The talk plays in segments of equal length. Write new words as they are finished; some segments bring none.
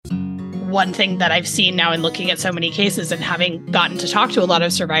one thing that I've seen now in looking at so many cases and having gotten to talk to a lot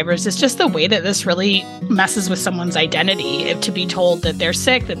of survivors is just the way that this really messes with someone's identity. To be told that they're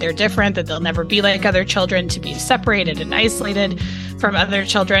sick, that they're different, that they'll never be like other children, to be separated and isolated from other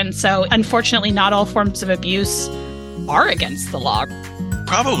children. So unfortunately, not all forms of abuse are against the law.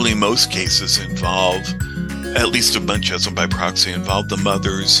 Probably most cases involve, at least a Munchausen by proxy, involve the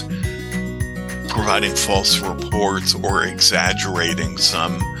mothers providing false reports or exaggerating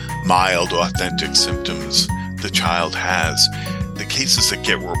some mild, authentic symptoms the child has. The cases that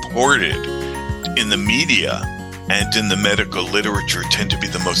get reported in the media and in the medical literature tend to be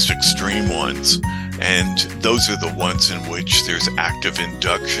the most extreme ones. And those are the ones in which there's active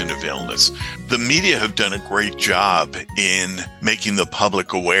induction of illness. The media have done a great job in making the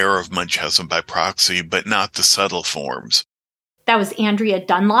public aware of Munchausen by proxy, but not the subtle forms. That was Andrea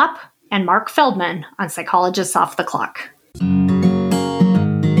Dunlop and Marc Feldman on Psychologists Off the Clock.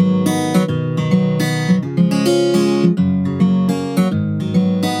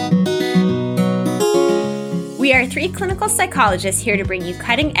 We are three clinical psychologists here to bring you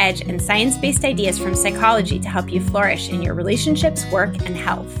cutting-edge and science-based ideas from psychology to help you flourish in your relationships, work, and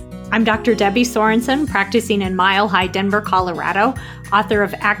health. I'm Dr. Debbie Sorensen, practicing in Mile High, Denver, Colorado, author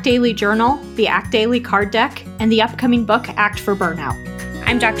of Act Daily Journal, the Act Daily Card Deck, and the upcoming book, Act for Burnout.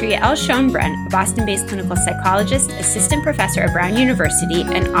 I'm Dr. Yael Schoenbrunn, a Boston-based clinical psychologist, assistant professor at Brown University,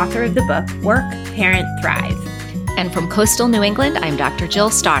 and author of the book Work, Parent, Thrive. And from coastal New England, I'm Dr. Jill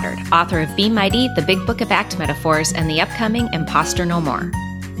Stoddard, author of Be Mighty, the Big Book of Act Metaphors, and the upcoming Imposter No More.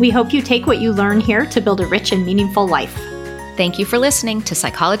 We hope you take what you learn here to build a rich and meaningful life. Thank you for listening to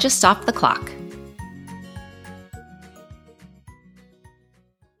Psychologists Off the Clock.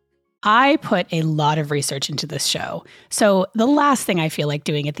 I put a lot of research into this show, so the last thing I feel like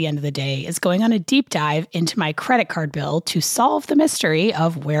doing at the end of the day is going on a deep dive into my credit card bill to solve the mystery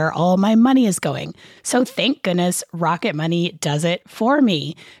of where all my money is going. So thank goodness Rocket Money does it for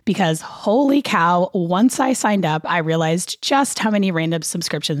me, because holy cow, once I signed up, I realized just how many random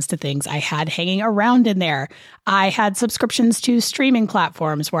subscriptions to things I had hanging around in there. I had subscriptions to streaming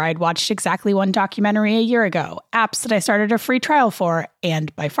platforms where I'd watched exactly one documentary a year ago, apps that I started a free trial for,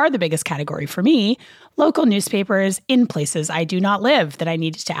 and by far the biggest category for me, local newspapers in places I do not live that I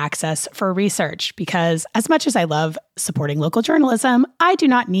needed to access for research. Because as much as I love supporting local journalism, I do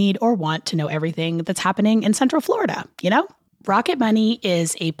not need or want to know everything that's happening in Central Florida, you know? Rocket Money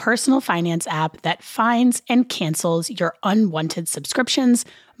is a personal finance app that finds and cancels your unwanted subscriptions,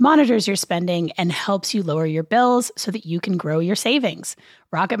 monitors your spending, and helps you lower your bills so that you can grow your savings.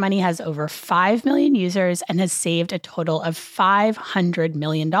 Rocket Money has over 5 million users and has saved a total of $500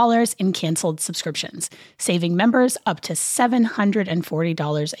 million in canceled subscriptions, saving members up to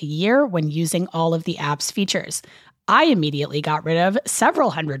 $740 a year when using all of the app's features. I immediately got rid of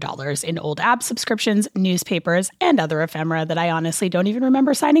several $100s in old app subscriptions, newspapers, and other ephemera that I honestly don't even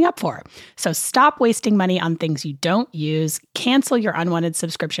remember signing up for. So stop wasting money on things you don't use. Cancel your unwanted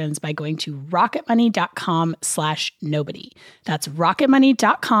subscriptions by going to rocketmoney.com/nobody. That's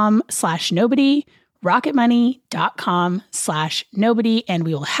rocketmoney.com/nobody. rocketmoney.com/nobody, and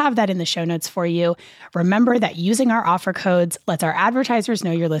we will have that in the show notes for you. Remember that using our offer codes lets our advertisers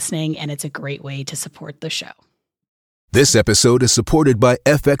know you're listening, and it's a great way to support the show. This episode is supported by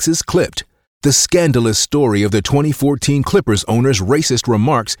FX's Clipped, the scandalous story of the 2014 Clippers owner's racist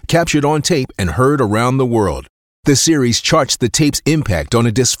remarks captured on tape and heard around the world. The series charts the tape's impact on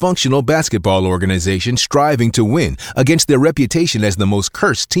a dysfunctional basketball organization striving to win against their reputation as the most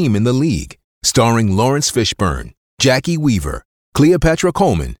cursed team in the league. Starring Lawrence Fishburne, Jackie Weaver, Cleopatra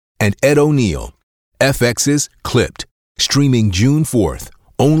Coleman, and Ed O'Neill. FX's Clipped, streaming June 4th,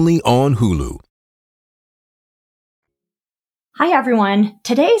 only on Hulu. Hi, everyone.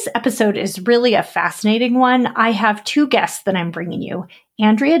 Today's episode is really a fascinating one. I have two guests that I'm bringing you,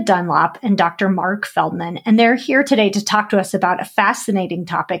 Andrea Dunlop and Dr. Marc Feldman, and they're here today to talk to us about a fascinating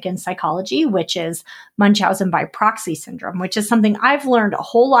topic in psychology, which is Munchausen by proxy syndrome, which is something I've learned a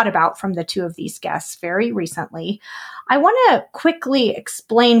whole lot about from the two of these guests very recently. I want to quickly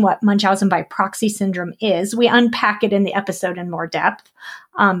explain what Munchausen by proxy syndrome is. We unpack it in the episode in more depth.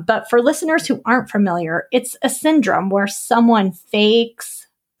 But for listeners who aren't familiar, it's a syndrome where someone fakes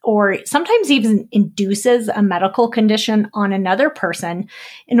or sometimes even induces a medical condition on another person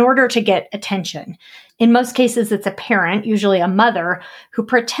in order to get attention. In most cases, it's a parent, usually a mother, who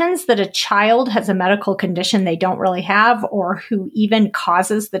pretends that a child has a medical condition they don't really have, or who even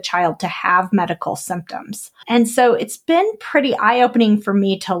causes the child to have medical symptoms. And so it's been pretty eye-opening for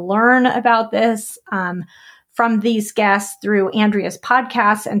me to learn about this from these guests through Andrea's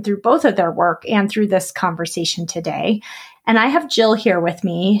podcast and through both of their work and through this conversation today. And I have Jill here with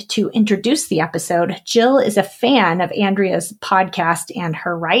me to introduce the episode. Jill is a fan of Andrea's podcast and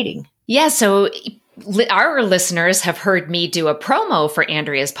her writing. Yeah, so our listeners have heard me do a promo for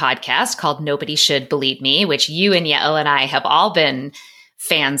Andrea's podcast called Nobody Should Believe Me, which you and Yael and I have all been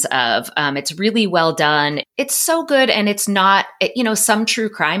fans of. It's really well done. It's so good. And it's not, some true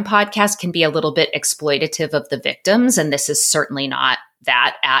crime podcasts can be a little bit exploitative of the victims. And this is certainly not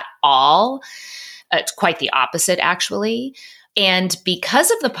that at all. It's quite the opposite, actually. And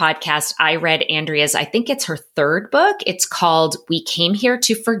because of the podcast, I read Andrea's, I think it's her third book. It's called We Came Here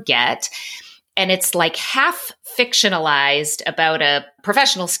to Forget. And it's like half fictionalized about a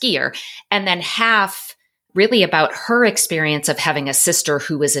professional skier and then half really about her experience of having a sister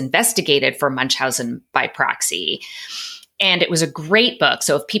who was investigated for Munchausen by proxy. And it was a great book.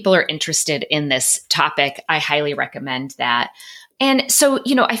 So if people are interested in this topic, I highly recommend that. And so,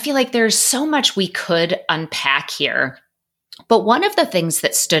 I feel like there's so much we could unpack here. But one of the things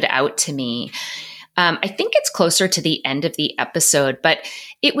that stood out to me, I think it's closer to the end of the episode, but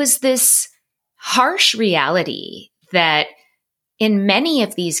it was this harsh reality that in many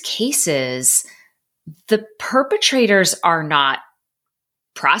of these cases, the perpetrators are not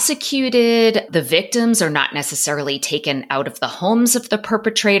prosecuted. The victims are not necessarily taken out of the homes of the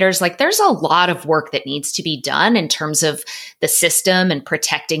perpetrators. Like there's a lot of work that needs to be done in terms of the system and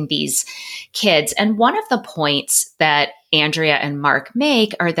protecting these kids. And one of the points that Andrea and Marc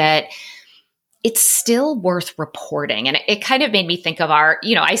make are that it's still worth reporting. And it kind of made me think of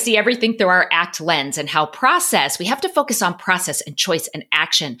I see everything through our ACT lens and how we have to focus on process and choice and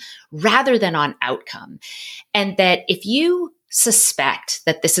action rather than on outcome. And that if you suspect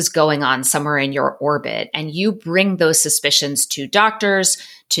that this is going on somewhere in your orbit and you bring those suspicions to doctors,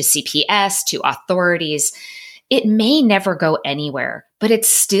 to CPS, to authorities, it may never go anywhere, but it's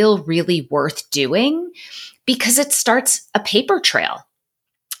still really worth doing because it starts a paper trail.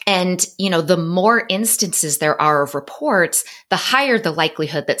 And, the more instances there are of reports, the higher the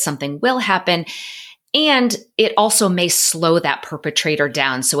likelihood that something will happen. And it also may slow that perpetrator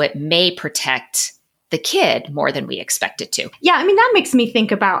down. So it may protect the kid more than we expect it to. Yeah, that makes me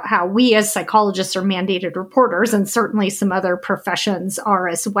think about how we as psychologists are mandated reporters, and certainly some other professions are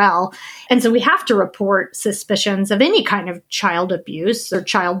as well. And so we have to report suspicions of any kind of child abuse or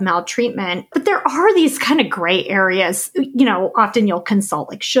child maltreatment. But there are these kind of gray areas. Often you'll consult,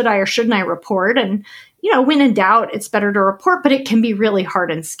 like, should I or shouldn't I report? And, when in doubt, it's better to report, but it can be really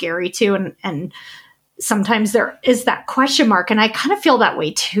hard and scary too. And sometimes there is that question mark. And I kind of feel that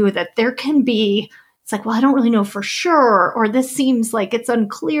way too, that there can be, it's like, well, I don't really know for sure, or this seems like it's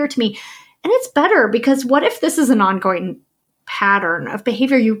unclear to me. And it's better because what if this is an ongoing pattern of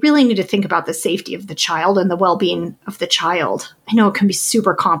behavior? You really need to think about the safety of the child and the well-being of the child. I know it can be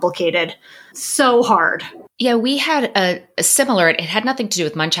super complicated, so hard. Yeah, we had a similar, it had nothing to do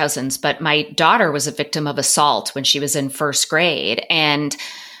with Munchausen's, but my daughter was a victim of assault when she was in first grade. And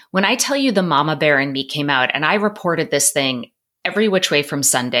when I tell you the mama bear in me came out, and I reported this thing every which way from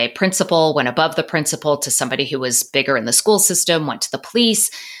Sunday. Principal went above the principal to somebody who was bigger in the school system, went to the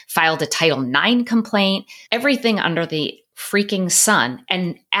police, filed a Title IX complaint, everything under the freaking sun.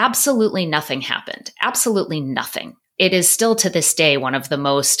 And absolutely nothing happened. Absolutely nothing. It is still to this day one of the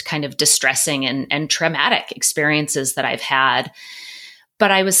most kind of distressing and traumatic experiences that I've had. But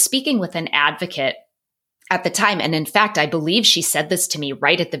I was speaking with an advocate at the time. And in fact, I believe she said this to me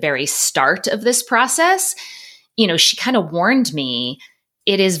right at the very start of this process. She kind of warned me,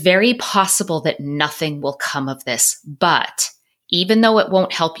 it is very possible that nothing will come of this. But even though it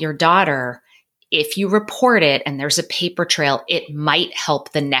won't help your daughter, if you report it and there's a paper trail, it might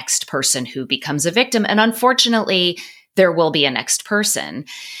help the next person who becomes a victim. And unfortunately, there will be a next person.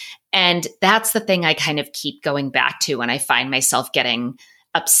 And that's the thing I kind of keep going back to when I find myself getting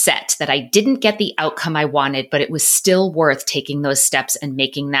upset that I didn't get the outcome I wanted, but it was still worth taking those steps and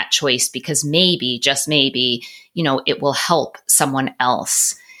making that choice because maybe, just maybe, it will help someone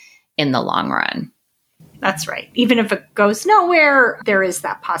else in the long run. That's right. Even if it goes nowhere, there is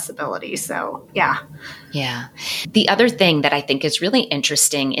that possibility. So, yeah. Yeah. The other thing that I think is really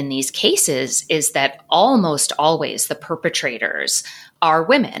interesting in these cases is that almost always the perpetrators are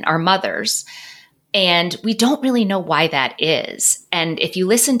women, are mothers. And we don't really know why that is. And if you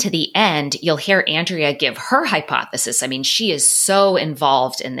listen to the end, you'll hear Andrea give her hypothesis. She is so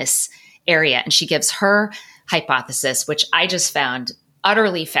involved in this area, and she gives her hypothesis, which I just found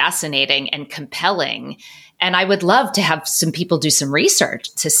utterly fascinating and compelling. And I would love to have some people do some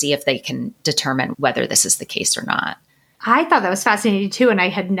research to see if they can determine whether this is the case or not. I thought that was fascinating too. And I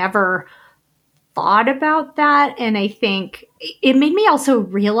had never thought about that. And I think it made me also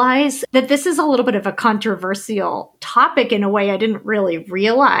realize that this is a little bit of a controversial topic in a way I didn't really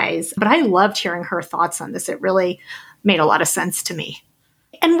realize. But I loved hearing her thoughts on this. It really made a lot of sense to me.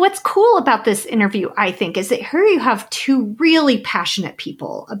 And what's cool about this interview, I think, is that here you have two really passionate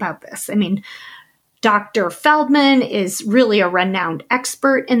people about this. I mean, Dr. Feldman is really a renowned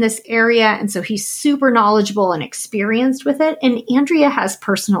expert in this area, and so he's super knowledgeable and experienced with it. And Andrea has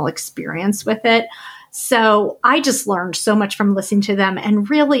personal experience with it. So I just learned so much from listening to them. And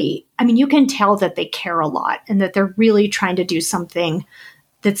really, I mean, you can tell that they care a lot and that they're really trying to do something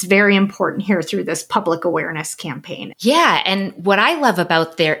that's very important here through this public awareness campaign. Yeah. And what I love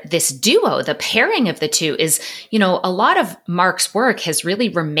about this duo, the pairing of the two is, a lot of Marc's work has really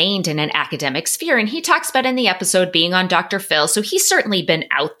remained in an academic sphere. And he talks about in the episode being on Dr. Phil. So he's certainly been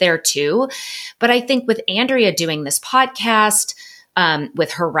out there too. But I think with Andrea doing this podcast,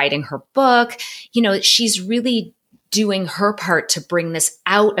 with her writing her book, she's really doing her part to bring this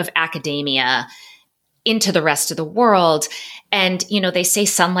out of academia into the rest of the world. And, they say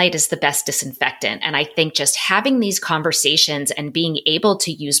sunlight is the best disinfectant. And I think just having these conversations and being able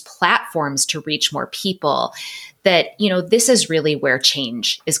to use platforms to reach more people, that, this is really where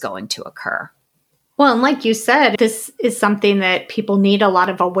change is going to occur. Well, and like you said, this is something that people need a lot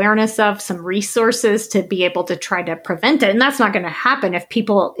of awareness of, some resources to be able to try to prevent it. And that's not going to happen if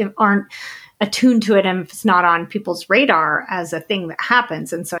people aren't attuned to it and if it's not on people's radar as a thing that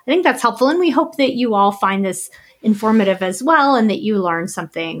happens. And so I think that's helpful. And we hope that you all find this informative as well and that you learn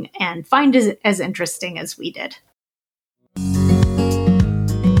something and find it as interesting as we did.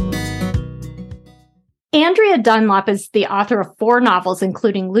 Andrea Dunlop is the author of 4 novels,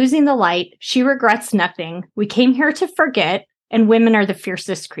 including Losing the Light, She Regrets Nothing, We Came Here to Forget, and Women Are the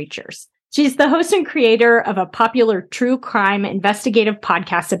Fiercest Creatures. She's the host and creator of a popular true crime investigative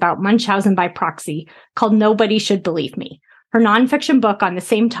podcast about Munchausen by Proxy called Nobody Should Believe Me. Her nonfiction book on the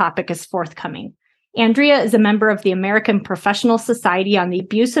same topic is forthcoming. Andrea is a member of the American Professional Society on the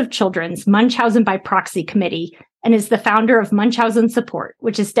Abuse of Children's Munchausen by Proxy Committee and is the founder of Munchausen Support,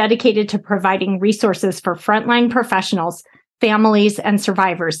 which is dedicated to providing resources for frontline professionals, families, and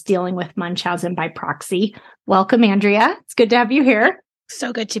survivors dealing with Munchausen by Proxy. Welcome, Andrea. It's good to have you here.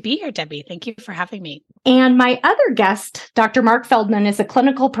 So good to be here, Debbie. Thank you for having me. And my other guest, Dr. Marc Feldman, is a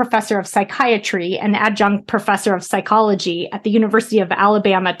clinical professor of psychiatry and adjunct professor of psychology at the University of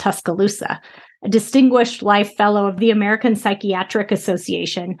Alabama, Tuscaloosa. A distinguished life fellow of the American Psychiatric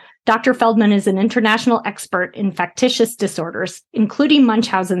Association, Dr. Feldman is an international expert in factitious disorders, including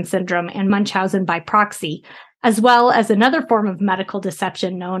Munchausen syndrome and Munchausen by proxy, as well as another form of medical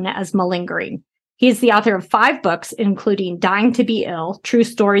deception known as malingering. He is the author of 5 books, including Dying to be Ill, True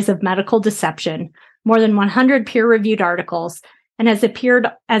Stories of Medical Deception, more than 100 peer-reviewed articles, and has appeared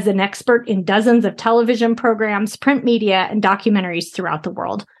as an expert in dozens of television programs, print media, and documentaries throughout the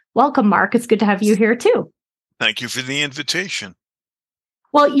world. Welcome, Marc. It's good to have you here, too. Thank you for the invitation.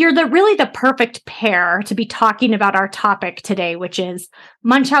 Well, you're really the perfect pair to be talking about our topic today, which is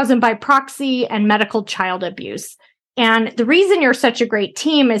Munchausen by proxy and medical child abuse. And the reason you're such a great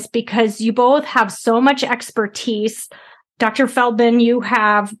team is because you both have so much expertise. Dr. Feldman, you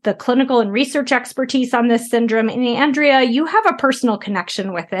have the clinical and research expertise on this syndrome. And Andrea, you have a personal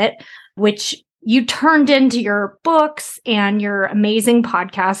connection with it, which you turned into your books and your amazing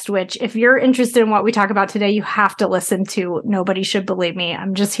podcast, which if you're interested in what we talk about today, you have to listen to. Nobody Should Believe Me.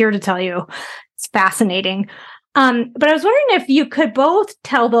 I'm just here to tell you it's fascinating. But I was wondering if you could both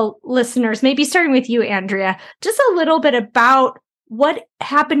tell the listeners, maybe starting with you, Andrea, just a little bit about what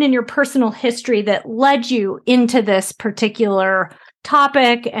happened in your personal history that led you into this particular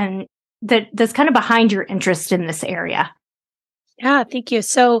topic and that's kind of behind your interest in this area. Yeah, thank you.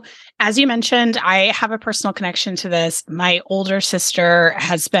 So as you mentioned, I have a personal connection to this. My older sister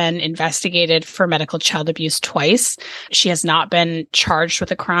has been investigated for medical child abuse twice. She has not been charged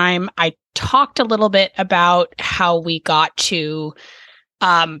with a crime. I talked a little bit about how we got to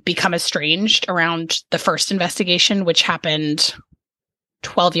become estranged around the first investigation, which happened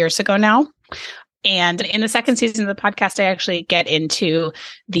 12 years ago now. And in the second season of the podcast, I actually get into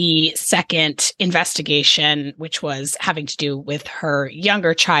the second investigation, which was having to do with her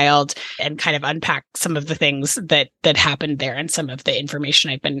younger child and kind of unpack some of the things that happened there and some of the information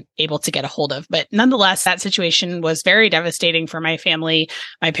I've been able to get a hold of. But nonetheless, that situation was very devastating for my family.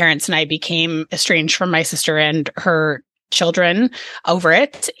 My parents and I became estranged from my sister and her children over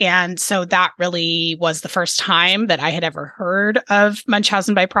it. And so that really was the first time that I had ever heard of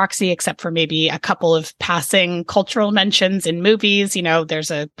Munchausen by proxy, except for maybe a couple of passing cultural mentions in movies.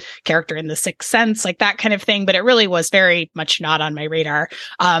 There's a character in The Sixth Sense, like that kind of thing. But it really was very much not on my radar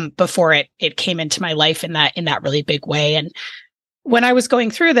before it came into my life in that really big way. And when I was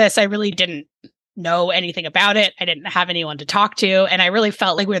going through this, I really didn't know anything about it. I didn't have anyone to talk to. And I really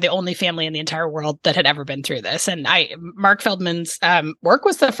felt like we were the only family in the entire world that had ever been through this. And Marc Feldman's work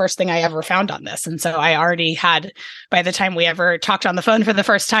was the first thing I ever found on this. And so I already had, by the time we ever talked on the phone for the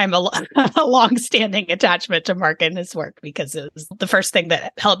first time, a long-standing attachment to Marc and his work, because it was the first thing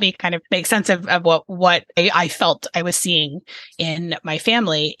that helped me kind of make sense of what I felt I was seeing in my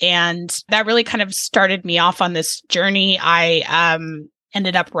family. And that really kind of started me off on this journey. I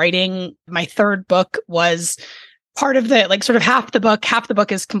ended up writing my third book, was part of the, like, sort of half the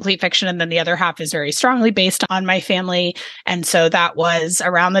book is complete fiction. And then the other half is very strongly based on my family. And so that was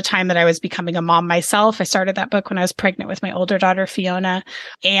around the time that I was becoming a mom myself. I started that book when I was pregnant with my older daughter, Fiona.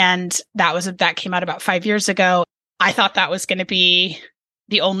 And that came out about 5 years ago. I thought that was going to be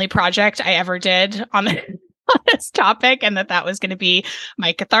the only project I ever did on this topic, and that was going to be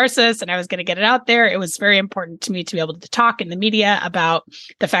my catharsis, and I was going to get it out there. It was very important to me to be able to talk in the media about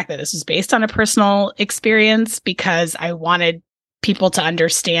the fact that this was based on a personal experience, because I wanted people to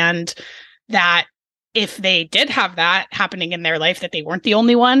understand that if they did have that happening in their life, that they weren't the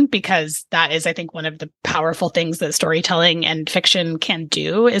only one, because that is, I think, one of the powerful things that storytelling and fiction can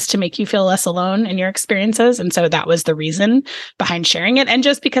do, is to make you feel less alone in your experiences. And so that was the reason behind sharing it. And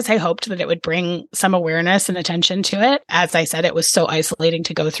just because I hoped that it would bring some awareness and attention to it. As I said, it was so isolating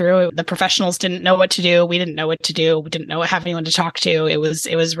to go through. The professionals didn't know what to do. We didn't know what to do. We didn't have anyone to talk to. It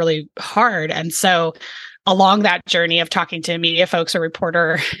was really hard. And so along that journey of talking to media folks, a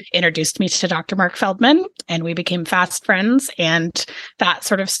reporter introduced me to Dr. Marc Feldman, and we became fast friends. And that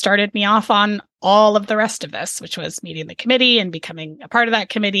sort of started me off on all of the rest of this, which was meeting the committee and becoming a part of that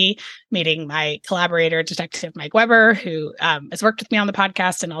committee, meeting my collaborator, Detective Mike Weber, who has worked with me on the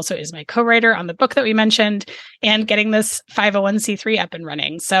podcast and also is my co-writer on the book that we mentioned, and getting this 501c3 up and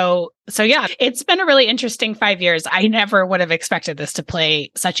running. So yeah, it's been a really interesting 5 years. I never would have expected this to play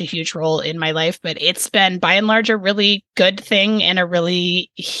such a huge role in my life, but it's been by and large a really good thing and a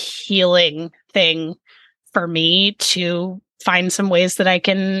really healing thing for me to find some ways that I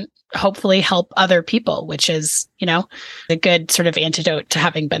can hopefully help other people, which is, a good sort of antidote to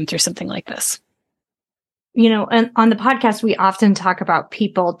having been through something like this. And on the podcast, we often talk about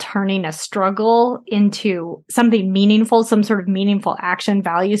people turning a struggle into something meaningful, some sort of meaningful action,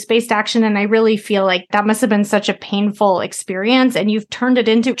 values-based action. And I really feel like that must have been such a painful experience. And you've turned it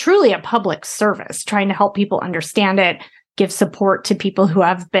into truly a public service, trying to help people understand it, give support to people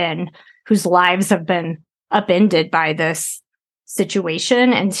whose lives have been upended by this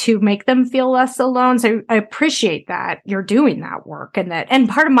situation, and to make them feel less alone. So I appreciate that you're doing that work, and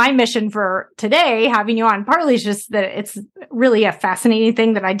part of my mission for today, having you on, partly is just that it's really a fascinating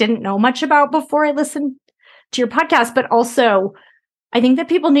thing that I didn't know much about before I listened to your podcast, but also I think that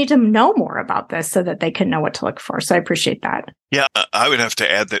people need to know more about this so that they can know what to look for. So I appreciate that. Yeah, I would have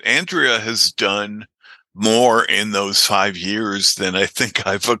to add that Andrea has done more in those 5 years than I think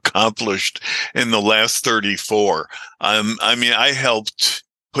I've accomplished in the last 34. I helped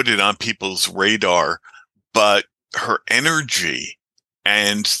put it on people's radar, but her energy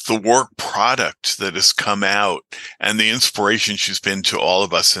and the work product that has come out and the inspiration she's been to all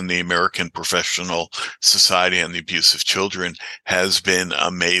of us in the American Professional Society on the Abuse of Children has been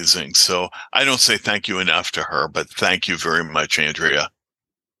amazing. So I don't say thank you enough to her, but thank you very much, Andrea.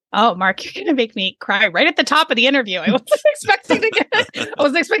 Oh, Marc, you're going to make me cry right at the top of the interview. I wasn't expecting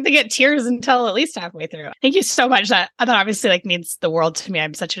to get tears until at least halfway through. Thank you so much. That obviously means the world to me.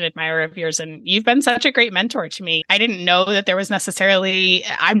 I'm such an admirer of yours, and you've been such a great mentor to me. I didn't know that there was necessarily,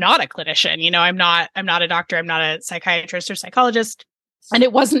 I'm not a clinician, I'm not a doctor. I'm not a psychiatrist or psychologist. And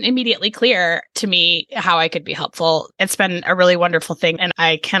it wasn't immediately clear to me how I could be helpful. It's been a really wonderful thing. And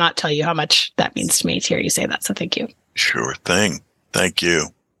I cannot tell you how much that means to me to hear you say that. So thank you. Sure thing. Thank you.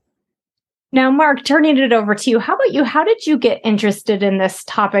 Now, Marc, turning it over to you, how about you? How did you get interested in this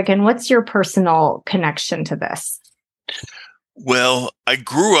topic, and what's your personal connection to this? Well, I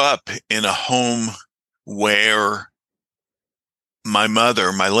grew up in a home where my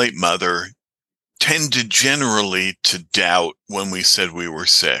late mother, tended generally to doubt when we said we were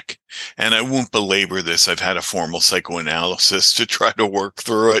sick. And I won't belabor this. I've had a formal psychoanalysis to try to work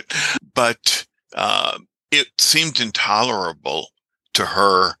through it, but it seemed intolerable to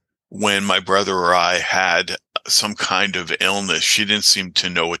her when my brother or I had some kind of illness. She didn't seem to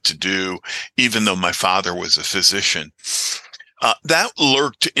know what to do, even though my father was a physician. That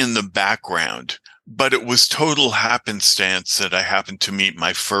lurked in the background, but it was total happenstance that I happened to meet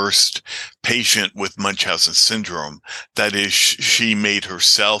my first patient with Munchausen syndrome. That is, she made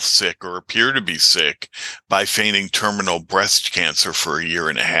herself sick or appear to be sick by feigning terminal breast cancer for a year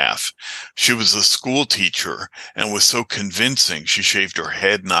and a half. She was a school teacher and was so convincing. She shaved her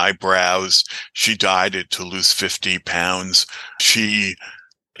head and eyebrows. She dieted to lose 50 pounds. She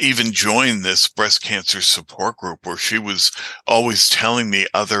even joined this breast cancer support group where she was always telling the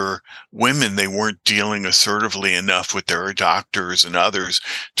other women they weren't dealing assertively enough with their doctors and others.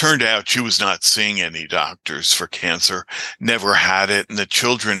 Turned out she was not seeing any doctors for cancer, never had it. And the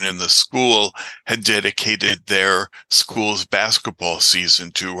children in the school had dedicated their school's basketball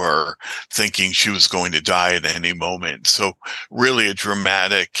season to her, thinking she was going to die at any moment. So really a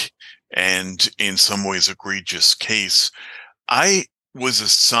dramatic and in some ways egregious case. I was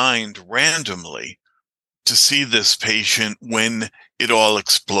assigned randomly to see this patient when it all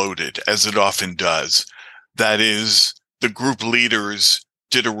exploded, as it often does. That is, the group leaders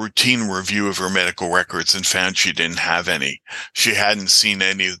did a routine review of her medical records and found she didn't have any. She hadn't seen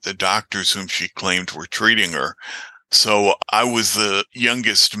any of the doctors whom she claimed were treating her. So I was the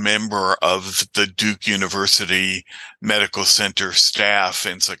youngest member of the Duke University Medical Center staff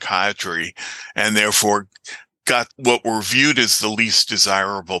in psychiatry, and therefore got what were viewed as the least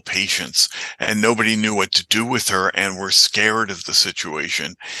desirable patients, and nobody knew what to do with her and were scared of the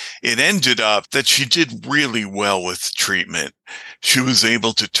situation. It ended up that she did really well with treatment. She was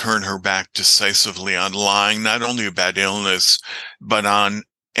able to turn her back decisively on lying, not only about illness, but on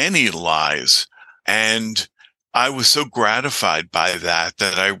any lies. And I was so gratified by that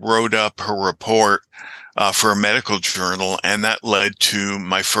I wrote up her report for a medical journal, and that led to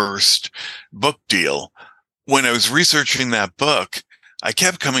my first book deal. When I was researching that book, I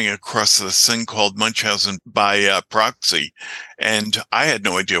kept coming across this thing called Munchausen by proxy, and I had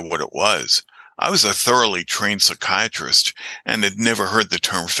no idea what it was. I was a thoroughly trained psychiatrist and had never heard the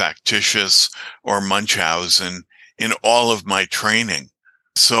term factitious or Munchausen in all of my training.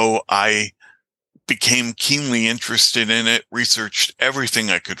 So I became keenly interested in it, researched everything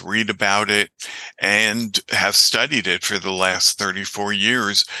I could read about it, and have studied it for the last 34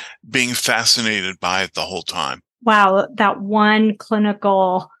 years, being fascinated by it the whole time. Wow, that one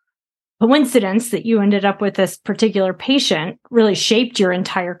clinical coincidence that you ended up with this particular patient really shaped your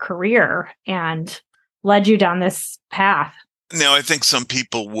entire career and led you down this path. Now, I think some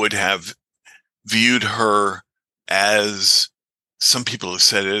people would have viewed her as, some people have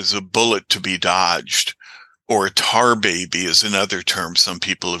said it as a bullet to be dodged, or a tar baby is another term some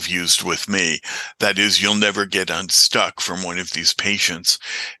people have used with me. That is, you'll never get unstuck from one of these patients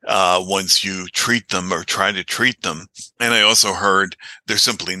once you treat them or try to treat them. And I also heard they're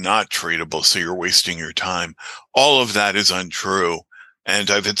simply not treatable, so you're wasting your time. All of that is untrue.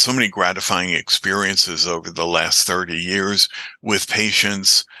 And I've had so many gratifying experiences over the last 30 years with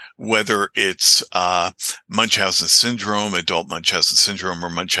patients, whether it's Munchausen syndrome, adult Munchausen syndrome,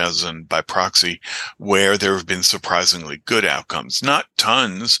 or Munchausen by proxy, where there have been surprisingly good outcomes. Not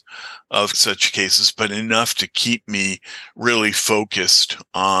tons of such cases, but enough to keep me really focused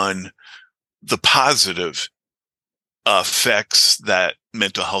on the positive effects that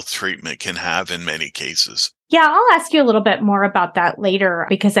mental health treatment can have in many cases. Yeah, I'll ask you a little bit more about that later,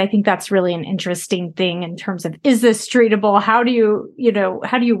 because I think that's really an interesting thing in terms of, is this treatable? How do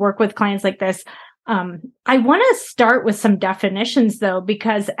you work with clients like this? I want to start with some definitions though,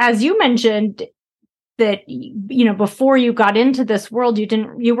 because as you mentioned that, before you got into this world,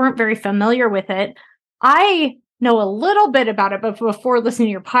 you weren't very familiar with it. I know a little bit about it, but before listening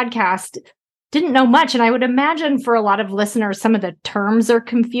to your podcast, didn't know much. And I would imagine for a lot of listeners, some of the terms are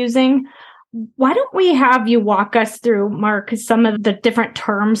confusing. Why don't we have you walk us through, Marc, some of the different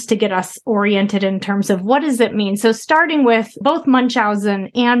terms to get us oriented in terms of what does it mean? So starting with both Munchausen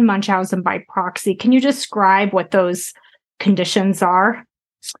and Munchausen by proxy, can you describe what those conditions are?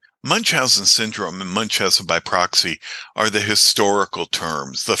 Munchausen syndrome and Munchausen by proxy are the historical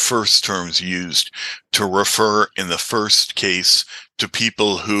terms, the first terms used to refer in the first case to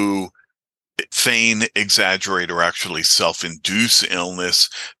people who feign, exaggerate, or actually self-induce illness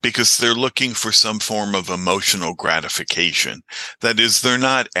because they're looking for some form of emotional gratification. That is, they're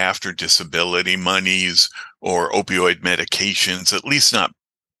not after disability monies or opioid medications, at least not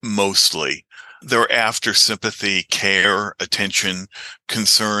mostly. They're after sympathy, care, attention,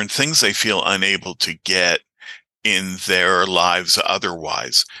 concern, things they feel unable to get in their lives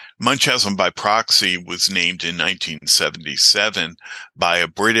otherwise. Munchausen by proxy was named in 1977 by a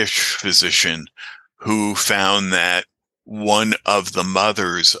British physician who found that one of the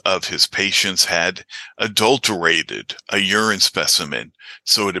mothers of his patients had adulterated a urine specimen.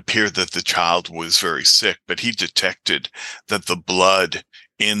 So it appeared that the child was very sick, but he detected that the blood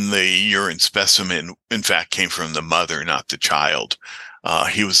in the urine specimen, in fact, came from the mother, not the child.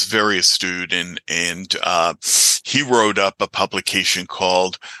 He was very astute, and he wrote up a publication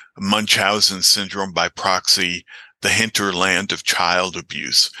called Munchausen Syndrome by Proxy, The Hinterland of Child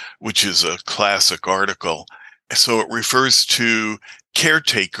Abuse, which is a classic article. So it refers to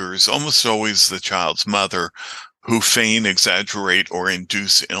caretakers, almost always the child's mother, who feign, exaggerate, or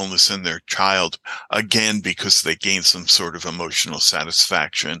induce illness in their child, again, because they gain some sort of emotional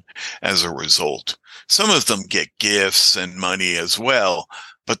satisfaction as a result. Some of them get gifts and money as well,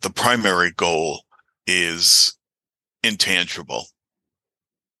 but the primary goal is intangible.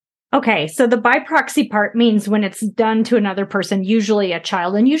 Okay, so the by proxy part means when it's done to another person, usually a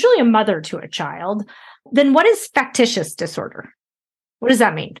child, and usually a mother to a child. Then what is factitious disorder? What does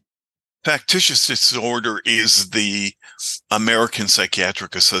that mean? Factitious disorder is the American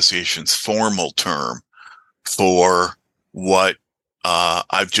Psychiatric Association's formal term for what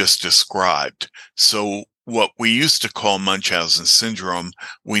I've just described. So what we used to call Munchausen syndrome,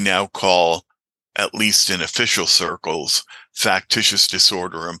 we now call, at least in official circles, factitious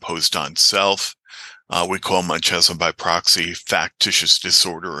disorder imposed on self. We call Munchausen by proxy factitious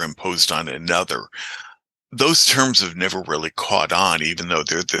disorder imposed on another. Those terms have never really caught on, even though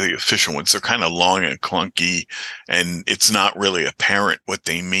they're the official ones. They're kind of long and clunky, and it's not really apparent what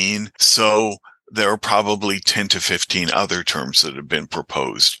they mean. So there are probably 10 to 15 other terms that have been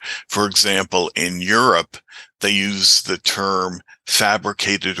proposed. For example, in Europe, they use the term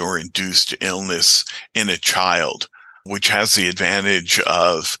fabricated or induced illness in a child, which has the advantage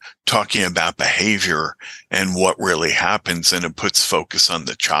of talking about behavior and what really happens, and it puts focus on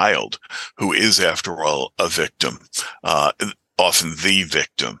the child, who is, after all, a victim, often the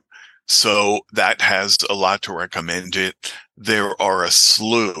victim. So that has a lot to recommend it. There are a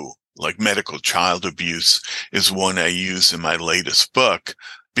slew, like medical child abuse is one I use in my latest book,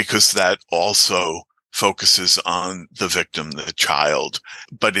 because that also focuses on the victim, the child,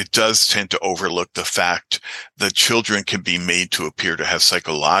 but it does tend to overlook the fact that children can be made to appear to have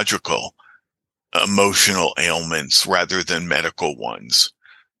psychological, emotional ailments rather than medical ones.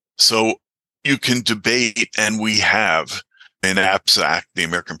 So you can debate, and we have in APSAC, the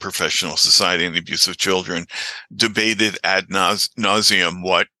American Professional Society on the Abuse of Children, debated ad nauseum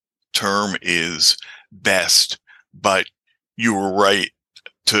what term is best, but you were right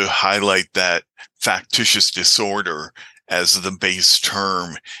to highlight that factitious disorder as the base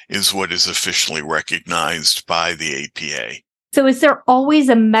term is what is officially recognized by the APA. So is there always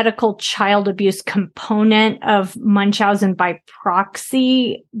a medical child abuse component of Munchausen by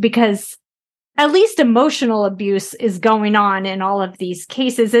proxy? Because at least emotional abuse is going on in all of these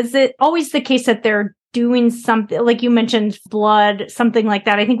cases. Is it always the case that they're doing something, like you mentioned, blood, something like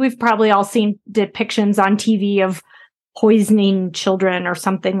that? I think we've probably all seen depictions on TV of poisoning children or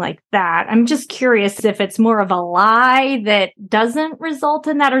something like that. I'm just curious if it's more of a lie that doesn't result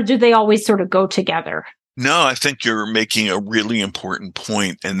in that, or do they always sort of go together? No, I think you're making a really important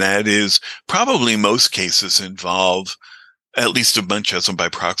point, and that is probably most cases involve, at least a Munchausen by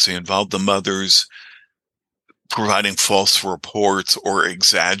proxy, involve the mothers providing false reports or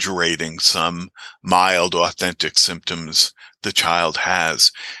exaggerating some mild, authentic symptoms the child has.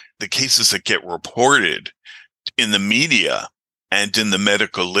 The cases that get reported in the media and in the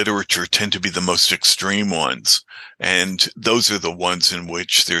medical literature tend to be the most extreme ones. And those are the ones in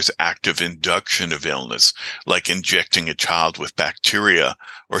which there's active induction of illness, like injecting a child with bacteria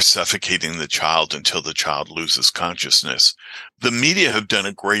or suffocating the child until the child loses consciousness. The media have done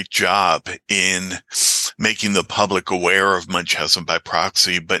a great job in making the public aware of Munchausen by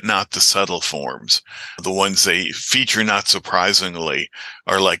proxy, but not the subtle forms. The ones they feature, not surprisingly,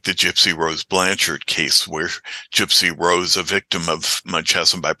 are like the Gypsy Rose Blanchard case, where Gypsy Rose, a victim of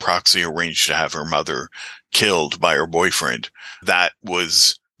Munchausen by proxy, arranged to have her mother killed by her boyfriend. That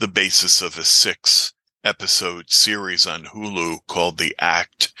was the basis of a 6-episode series on Hulu called The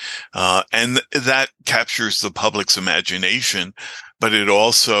Act. And that captures the public's imagination, but it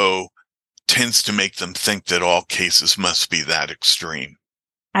also tends to make them think that all cases must be that extreme.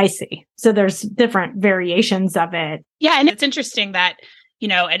 I see. So there's different variations of it. Yeah. And it's interesting that,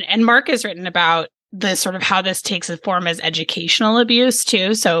 and Marc has written about the sort of how this takes a form as educational abuse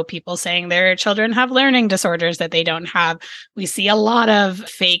too. So people saying their children have learning disorders that they don't have. We see a lot of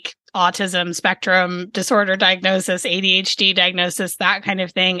fake autism spectrum disorder diagnosis, ADHD diagnosis, that kind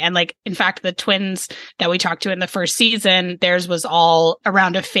of thing. And like, in fact, the twins that we talked to in the first season, theirs was all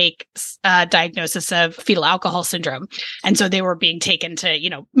around a fake diagnosis of fetal alcohol syndrome. And so they were being taken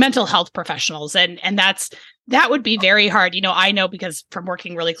to, mental health professionals. And that would be very hard. I know because from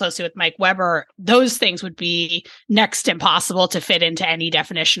working really closely with Mike Weber, those things would be next to impossible to fit into any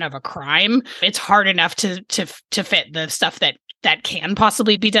definition of a crime. It's hard enough to fit the stuff that can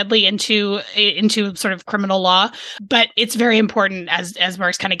possibly be deadly into sort of criminal law. But it's very important, as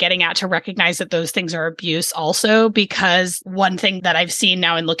Marc's kind of getting at, to recognize that those things are abuse also, because one thing that I've seen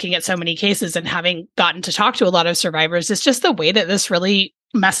now in looking at so many cases and having gotten to talk to a lot of survivors is just the way that this really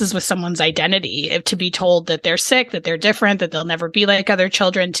messes with someone's identity. To be told that they're sick, that they're different, that they'll never be like other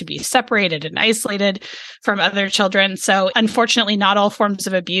children, to be separated and isolated from other children. So unfortunately, not all forms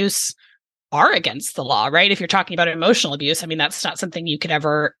of abuse are against the law, right? If you're talking about emotional abuse, I mean, that's not something you could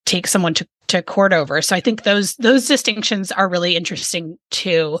ever take someone to court over. So I think those distinctions are really interesting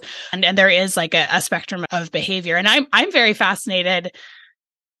too. And there is like a spectrum of behavior. And I'm very fascinated,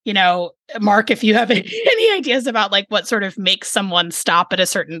 Marc, if you have any ideas about like what sort of makes someone stop at a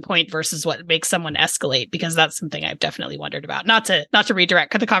certain point versus what makes someone escalate, because that's something I've definitely wondered about. Not to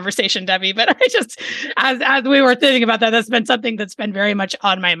redirect the conversation, Debbie, but I just, as we were thinking about that, that's been something that's been very much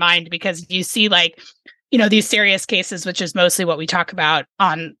on my mind, because you see like, these serious cases, which is mostly what we talk about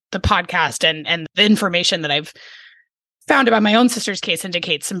on the podcast, and the information that I've found about my own sister's case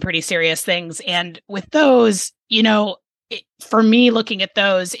indicates some pretty serious things. And with those, for me, looking at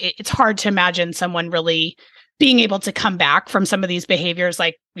those, it's hard to imagine someone really being able to come back from some of these behaviors.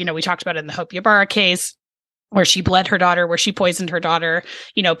 Like, we talked about in the Hope Ybarra case, where she bled her daughter, where she poisoned her daughter,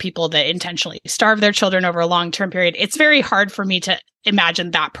 people that intentionally starve their children over a long-term period. It's very hard for me to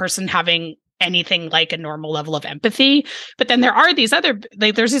imagine that person having anything like a normal level of empathy. But then there are these other,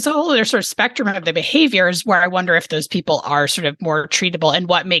 there's this whole other sort of spectrum of the behaviors where I wonder if those people are sort of more treatable, and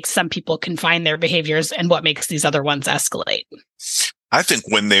what makes some people confine their behaviors and what makes these other ones escalate. I think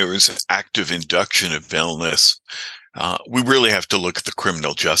when there is active induction of illness, we really have to look at the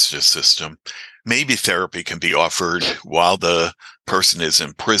criminal justice system. Maybe therapy can be offered while the person is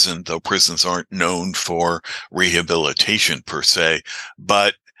in prison, though prisons aren't known for rehabilitation per se,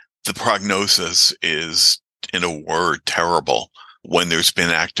 but the prognosis is, in a word, terrible when there's been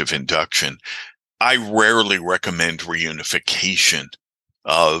active induction. I rarely recommend reunification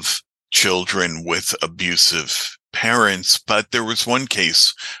of children with abusive parents, but there was one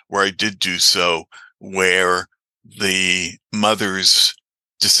case where I did do so, where the mother's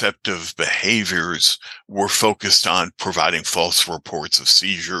deceptive behaviors were focused on providing false reports of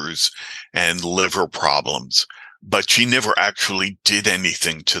seizures and liver problems. But she never actually did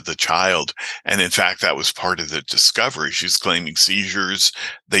anything to the child. And in fact, that was part of the discovery. She's claiming seizures.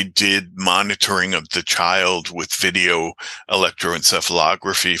 They did monitoring of the child with video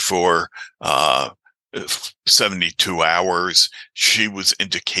electroencephalography for 72 hours. She was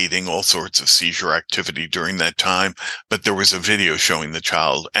indicating all sorts of seizure activity during that time, but there was a video showing the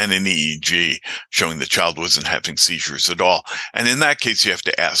child and an EEG showing the child wasn't having seizures at all. And in that case, you have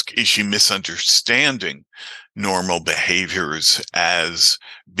to ask, is she misunderstanding normal behaviors as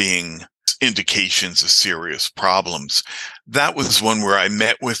being indications of serious problems? That was one where I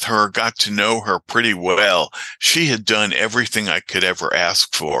met with her, got to know her pretty well. She had done everything I could ever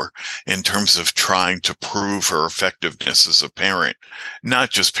ask for in terms of trying to prove her effectiveness as a parent,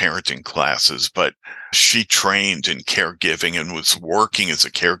 not just parenting classes, but she trained in caregiving and was working as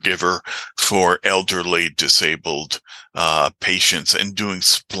a caregiver for elderly disabled patients and doing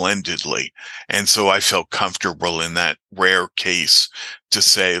splendidly. And so I felt comfortable in that rare case to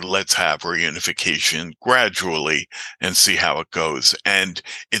say, let's have reunification gradually and see how it goes. And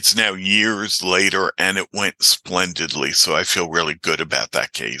it's now years later and it went splendidly. So I feel really good about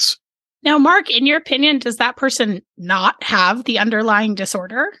that case. Now, Marc, in your opinion, does that person not have the underlying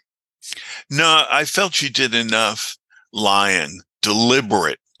disorder? No, I felt she did enough lying,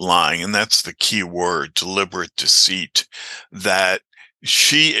 deliberate lying, and that's the key word, deliberate deceit, that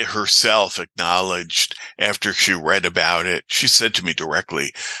she herself acknowledged after she read about it. She said to me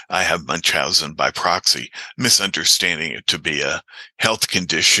directly, I have Munchausen by proxy, misunderstanding it to be a health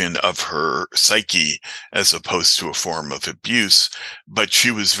condition of her psyche as opposed to a form of abuse. But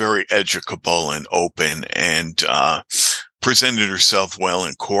she was very educable and open and presented herself well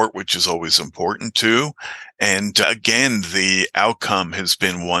in court, which is always important too. And again, the outcome has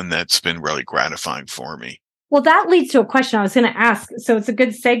been one that's been really gratifying for me. Well, that leads to a question I was going to ask. So it's a good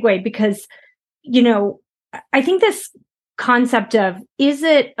segue because, I think this concept of, is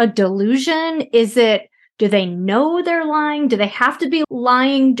it a delusion? Do they know they're lying? Do they have to be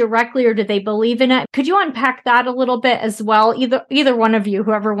lying directly, or do they believe in it? Could you unpack that a little bit as well? Either one of you,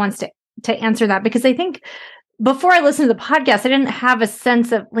 whoever wants to answer that, because I think before I listened to the podcast, I didn't have a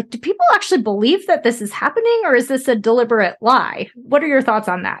sense of do people actually believe that this is happening, or is this a deliberate lie? What are your thoughts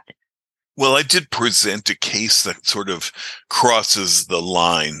on that? Well, I did present a case that sort of crosses the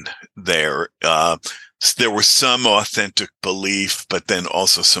line there. There was some authentic belief, but then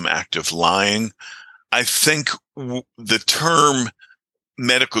also some active lying. I think the term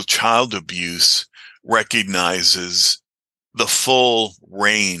medical child abuse recognizes the full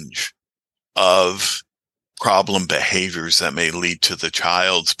range of problem behaviors that may lead to the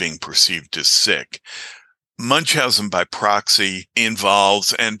child's being perceived as sick. Munchausen by proxy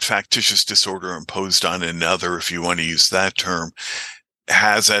involves, and factitious disorder imposed on another, if you want to use that term,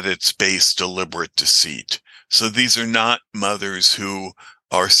 has at its base deliberate deceit. So these are not mothers who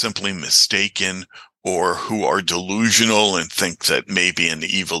are simply mistaken or who are delusional and think that maybe an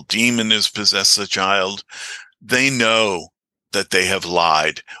evil demon has possessed the child. They know that they have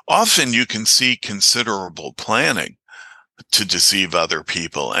lied. Often you can see considerable planning to deceive other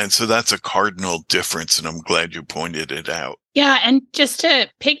people. And so that's a cardinal difference, and I'm glad you pointed it out. Yeah, and just to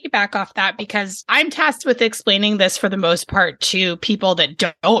piggyback off that, because I'm tasked with explaining this for the most part to people that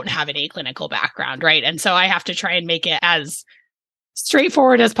don't have an clinical background, right? And so I have to try and make it as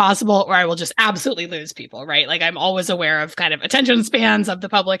straightforward as possible, or I will just absolutely lose people, right? I'm always aware of kind of attention spans of the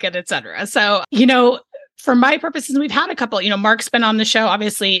public and et cetera. So, for my purposes, we've had a couple, Marc's been on the show.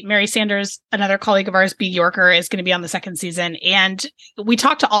 Obviously, Mary Sanders, another colleague of ours, B. Yorker, is going to be on the second season. And we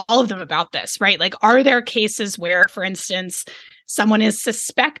talked to all of them about this, right? Are there cases where, for instance, someone is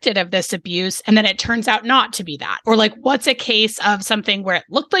suspected of this abuse and then it turns out not to be that? Or what's a case of something where it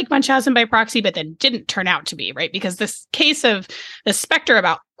looked like Munchausen by proxy, but then didn't turn out to be, right? Because this case of the specter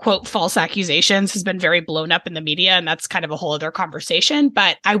about, quote, false accusations has been very blown up in the media, and that's kind of a whole other conversation.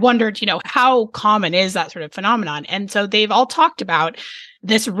 But I wondered, how common is that sort of phenomenon? And so they've all talked about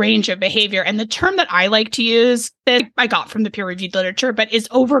this range of behavior. And the term that I like to use that I got from the peer-reviewed literature, but is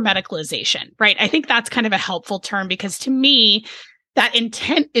over-medicalization, right? I think that's kind of a helpful term, because to me, that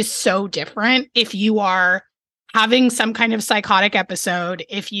intent is so different if you are having some kind of psychotic episode,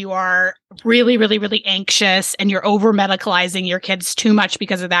 if you are really, really, really anxious and you're over-medicalizing your kids too much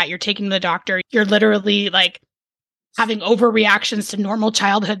because of that, you're taking the doctor, you're literally having overreactions to normal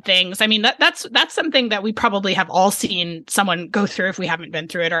childhood things. I mean, that's something that we probably have all seen someone go through if we haven't been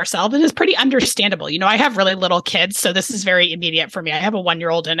through it ourselves, and it's pretty understandable. I have really little kids, so this is very immediate for me. I have a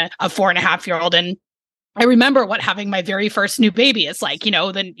 1-year-old and a 4.5-year-old, and I remember what having my very first new baby is like.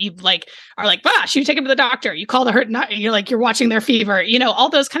 Then you are should you take him to the doctor? You call the hurt, you're watching their fever, all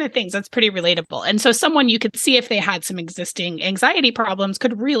those kind of things. That's pretty relatable. And so someone you could see if they had some existing anxiety problems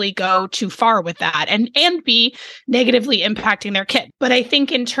could really go too far with that and be negatively impacting their kid. But I think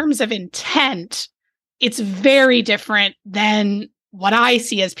in terms of intent, it's very different than what I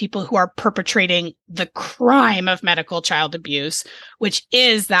see as people who are perpetrating the crime of medical child abuse, which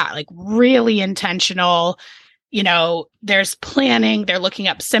is that really intentional, there's planning, they're looking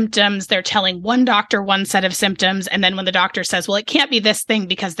up symptoms, they're telling one doctor one set of symptoms. And then when the doctor says, well, it can't be this thing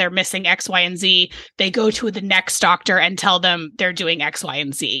because they're missing X, Y, and Z, they go to the next doctor and tell them they're doing X, Y,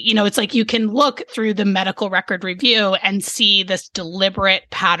 and Z. It's you can look through the medical record review and see this deliberate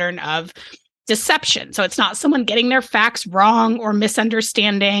pattern of deception. So it's not someone getting their facts wrong or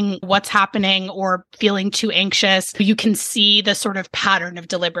misunderstanding what's happening or feeling too anxious. You can see the sort of pattern of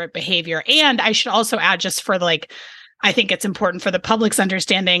deliberate behavior. And I should also add, just for I think it's important for the public's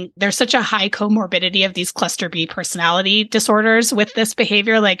understanding, there's such a high comorbidity of these cluster B personality disorders with this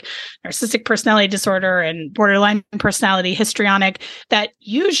behavior, like narcissistic personality disorder and borderline personality, histrionic, that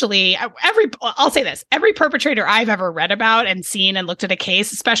usually I'll say this, every perpetrator I've ever read about and seen and looked at a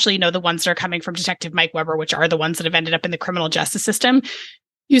case, especially, the ones that are coming from Detective Mike Weber, which are the ones that have ended up in the criminal justice system,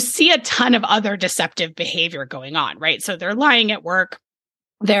 you see a ton of other deceptive behavior going on, right? So they're lying at work.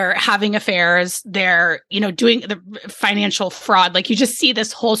 They're having affairs, they're, doing the financial fraud. You just see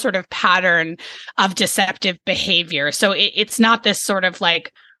this whole sort of pattern of deceptive behavior. So it's not this sort of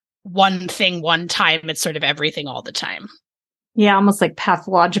one thing, one time. It's sort of everything all the time. Yeah, almost like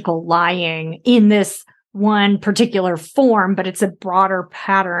pathological lying in this one particular form, but it's a broader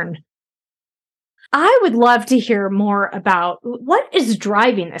pattern. I would love to hear more about what is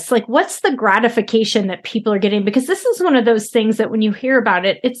driving this. What's the gratification that people are getting? Because this is one of those things that when you hear about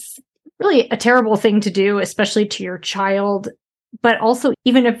it, it's really a terrible thing to do, especially to your child. But also,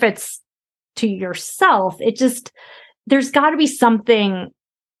 even if it's to yourself, there's got to be something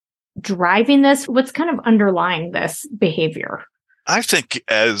driving this. What's kind of underlying this behavior? I think,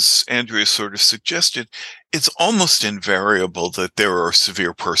 as Andrea sort of suggested, it's almost invariable that there are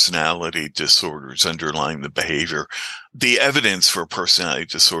severe personality disorders underlying the behavior. The evidence for personality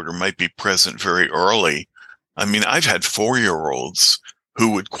disorder might be present very early. I mean, I've had 4-year-olds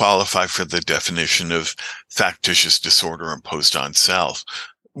who would qualify for the definition of factitious disorder imposed on self,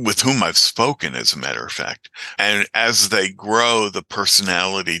 with whom I've spoken, as a matter of fact. And as they grow, the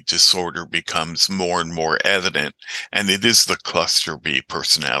personality disorder becomes more and more evident. And it is the cluster B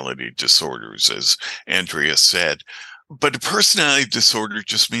personality disorders, as Andrea said. But a personality disorder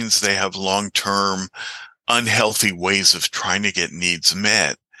just means they have long-term unhealthy ways of trying to get needs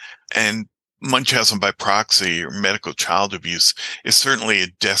met. And Munchausen by proxy, or medical child abuse, is certainly a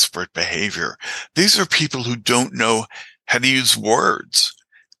desperate behavior. These are people who don't know how to use words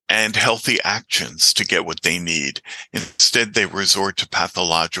and healthy actions to get what they need. Instead, they resort to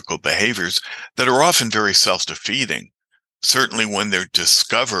pathological behaviors that are often very self-defeating. Certainly when they're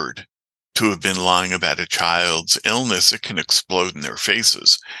discovered to have been lying about a child's illness, it can explode in their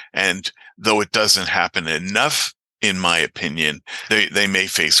faces. And though it doesn't happen enough, in my opinion, they may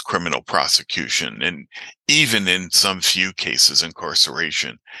face criminal prosecution and even in some few cases,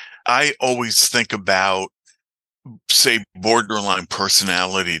 incarceration. I always think about, say, borderline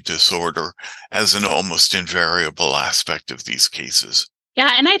personality disorder as an almost invariable aspect of these cases.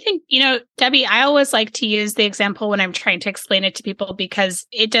 Yeah. And I think, Debbie, I always like to use the example when I'm trying to explain it to people because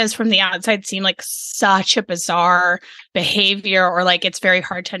it does from the outside seem like such a bizarre behavior or like it's very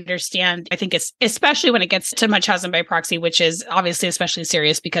hard to understand. I think it's especially when it gets to Munchausen by proxy, which is obviously especially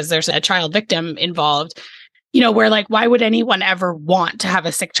serious because there's a child victim involved. Where like, why would anyone ever want to have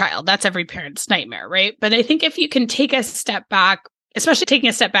a sick child? That's every parent's nightmare, right? But I think if you can take a step back, especially taking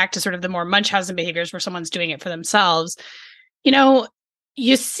a step back to sort of the more Munchausen behaviors where someone's doing it for themselves,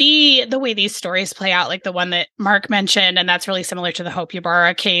 you see the way these stories play out, like the one that Marc mentioned, and that's really similar to the Hope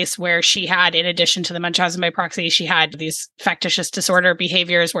Ybarra case where she had, in addition to the Munchausen by proxy, she had these factitious disorder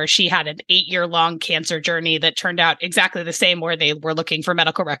behaviors where she had an 8-year-long cancer journey that turned out exactly the same, where they were looking for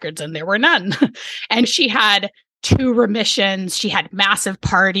medical records and there were none. And she had 2 remissions. She had massive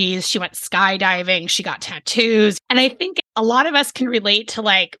parties. She went skydiving. She got tattoos. And I think a lot of us can relate to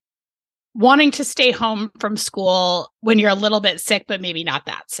like wanting to stay home from school when you're a little bit sick, but maybe not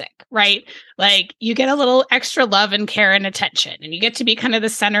that sick, right? Like you get a little extra love and care and attention, and you get to be kind of the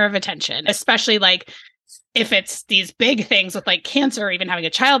center of attention, especially like if it's these big things with like cancer, or even having a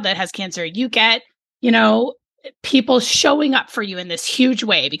child that has cancer, you get, people showing up for you in this huge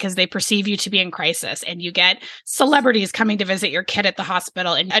way because they perceive you to be in crisis, and you get celebrities coming to visit your kid at the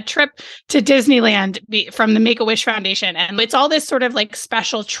hospital and a trip to Disneyland from the Make-A-Wish Foundation. And it's all this sort of like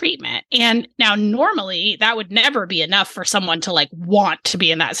special treatment. And now normally that would never be enough for someone to like want to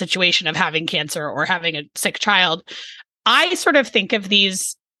be in that situation of having cancer or having a sick child. I sort of think of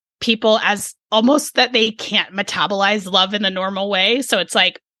these people as almost that they can't metabolize love in the normal way. So it's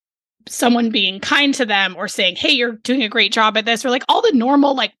like someone being kind to them or saying, hey, you're doing a great job at this, or like all the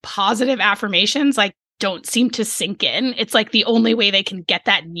normal, like positive affirmations, like don't seem to sink in. It's like the only way they can get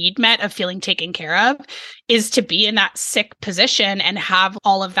that need met of feeling taken care of is to be in that sick position and have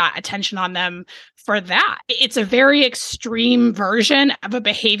all of that attention on them for that. It's a very extreme version of a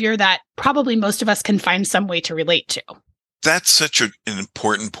behavior that probably most of us can find some way to relate to. That's such an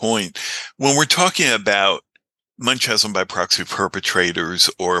important point. When we're talking about Munchausen by proxy perpetrators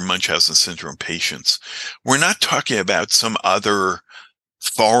or Munchausen syndrome patients, we're not talking about some other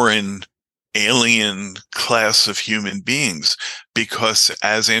foreign alien class of human beings, because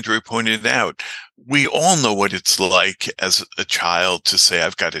as Andrea pointed out, we all know what it's like as a child to say,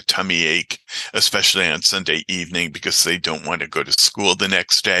 I've got a tummy ache, especially on Sunday evening because they don't want to go to school the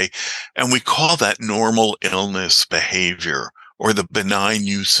next day. And we call that normal illness behavior, or the benign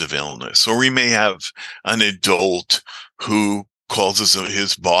use of illness. Or we may have an adult who calls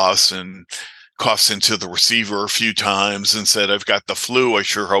his boss and coughs into the receiver a few times and said, I've got the flu. I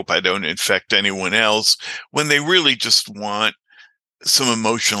sure hope I don't infect anyone else, when they really just want some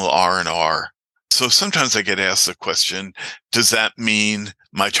emotional R&R. So sometimes I get asked the question, does that mean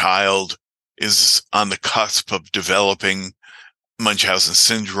my child is on the cusp of developing Munchausen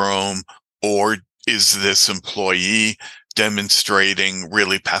syndrome, or is this employee demonstrating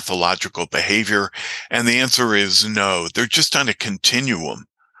really pathological behavior? And the answer is no. They're just on a continuum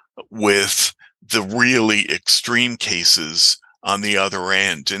with the really extreme cases on the other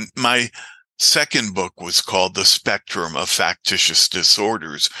end. And my second book was called The Spectrum of Factitious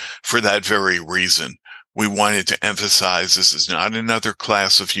Disorders for that very reason. We wanted to emphasize this is not another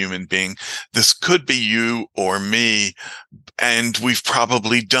class of human being. This could be you or me, and we've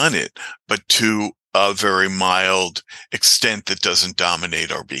probably done it. But to a very mild extent that doesn't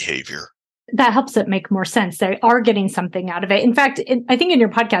dominate our behavior. That helps it make more sense. They are getting something out of it. In fact, I think in your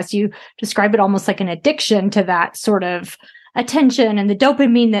podcast, you describe it almost like an addiction to that sort of attention and the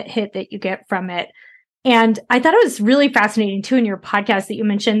dopamine that you get from it. And I thought it was really fascinating too in your podcast that you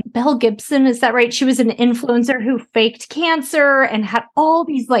mentioned Belle Gibson. Is that right? She was an influencer who faked cancer and had all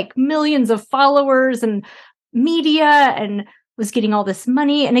these like millions of followers and media and was getting all this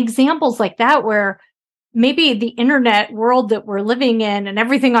money, and examples like that where maybe the internet world that we're living in and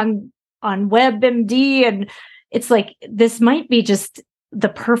everything on WebMD, and it's like this might be just the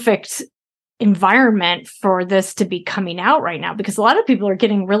perfect environment for this to be coming out right now, because a lot of people are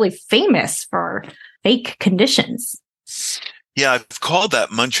getting really famous for fake conditions. Yeah, I've called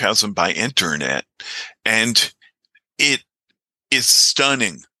that Munchausen by internet, and it is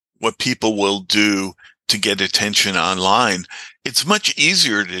stunning what people will do to get attention online. It's much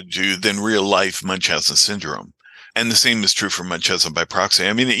easier to do than real life Munchausen syndrome. And the same is true for Munchausen by proxy.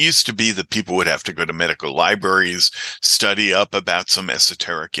 I mean, it used to be that people would have to go to medical libraries, study up about some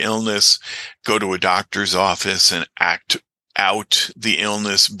esoteric illness, go to a doctor's office and act out the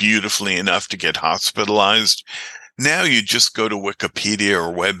illness beautifully enough to get hospitalized. Now you just go to Wikipedia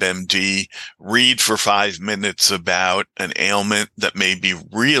or WebMD, read for 5 minutes about an ailment that may be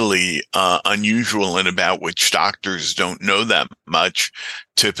really unusual and about which doctors don't know that much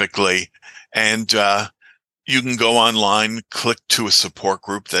typically. And you can go online, click to a support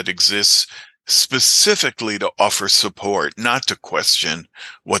group that exists specifically to offer support, not to question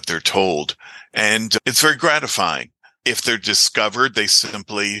what they're told. And it's very gratifying. If they're discovered, they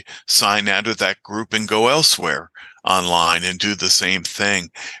simply sign out of that group and go elsewhere online and do the same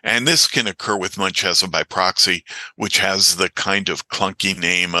thing. And this can occur with Munchausen by proxy, which has the kind of clunky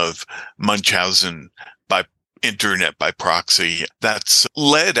name of Munchausen by internet by proxy. That's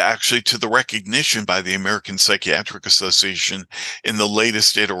led actually to the recognition by the American Psychiatric Association in the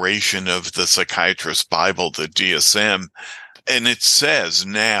latest iteration of the Psychiatrist's Bible, the DSM. And it says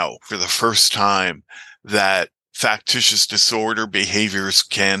now for the first time that factitious disorder behaviors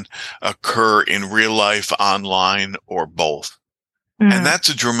can occur in real life, online, or both. And that's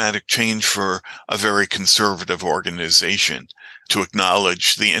a dramatic change for a very conservative organization to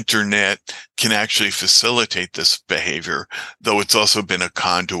acknowledge the internet can actually facilitate this behavior, though it's also been a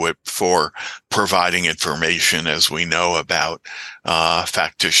conduit for providing information, as we know, about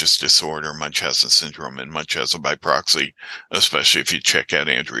factitious disorder, Munchausen syndrome, and Munchausen by proxy, especially if you check out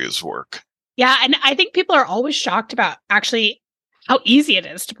Andrea's work. Yeah, and I think people are always shocked about actually how easy it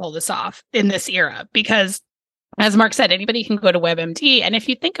is to pull this off in this era, because as Marc said, anybody can go to WebMD. And if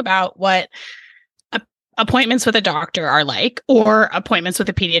you think about what appointments with a doctor are like, or appointments with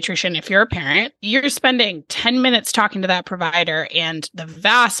a pediatrician, if you're a parent, you're spending 10 minutes talking to that provider, and the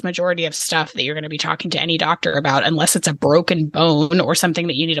vast majority of stuff that you're going to be talking to any doctor about, unless it's a broken bone or something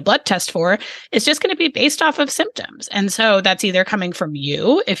that you need a blood test for, is just going to be based off of symptoms. And so that's either coming from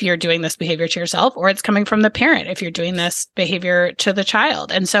you if you're doing this behavior to yourself, or it's coming from the parent if you're doing this behavior to the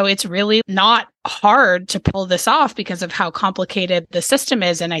child. And so it's really not hard to pull this off because of how complicated the system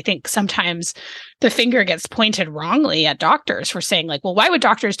is. And I think sometimes the finger gets pointed wrongly at doctors for saying, like, well, why would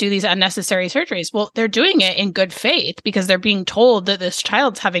doctors do these unnecessary surgeries? Well, they're doing it in good faith because they're being told that this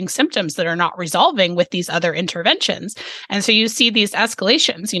child's having symptoms that are not resolving with these other interventions. And so you see these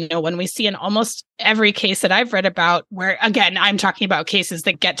escalations, when we see in almost every case that I've read about, where, again, I'm talking about cases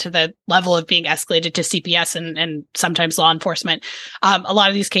that get to the level of being escalated to CPS and sometimes law enforcement. A lot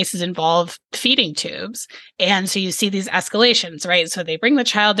of these cases involve feeding tubes. And so you see these escalations, right? So they bring the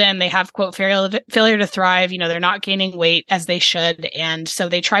child in, they have, quote, failure to thrive. They're not gaining weight as they should. And so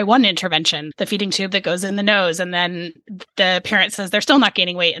they try one intervention, the feeding tube that goes in the nose. And then the parent says they're still not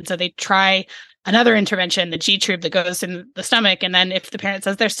gaining weight. And so they try another intervention, the G tube that goes in the stomach. And then if the parent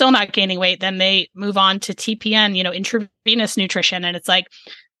says they're still not gaining weight, then they move on to TPN, intravenous nutrition. And it's like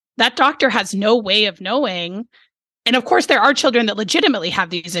that doctor has no way of knowing. And of course, there are children that legitimately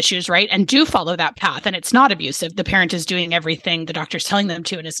have these issues, right? And do follow that path. And it's not abusive. The parent is doing everything the doctor's telling them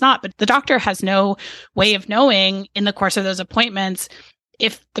to, and it's not. But the doctor has no way of knowing in the course of those appointments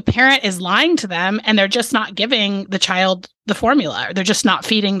if the parent is lying to them and they're just not giving the child the formula, or they're just not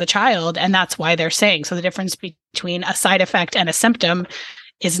feeding the child. And that's why they're saying. So the difference between a side effect and a symptom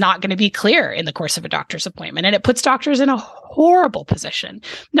is not going to be clear in the course of a doctor's appointment. And it puts doctors in a horrible position.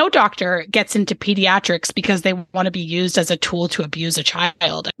 No doctor gets into pediatrics because they want to be used as a tool to abuse a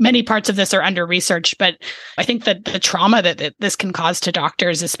child. Many parts of this are under research, but I think that the trauma that this can cause to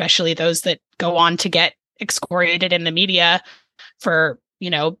doctors, especially those that go on to get excoriated in the media for,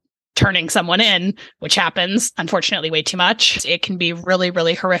 turning someone in, which happens, unfortunately, way too much. It can be really,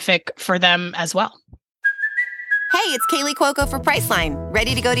 really horrific for them as well. Hey, it's Kaylee Cuoco for Priceline.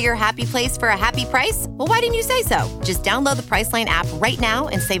 Ready to go to your happy place for a happy price? Well, why didn't you say so? Just download the Priceline app right now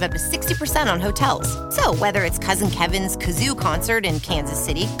and save up to 60% on hotels. So whether it's Cousin Kevin's Kazoo Concert in Kansas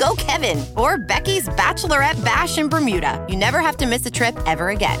City, go Kevin, or Becky's Bachelorette Bash in Bermuda, you never have to miss a trip ever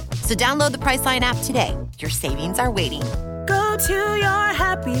again. So download the Priceline app today. Your savings are waiting. Go to your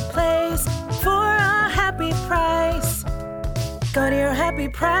happy place for a happy price. Go to your happy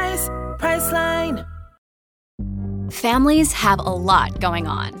price, Priceline. Families have a lot going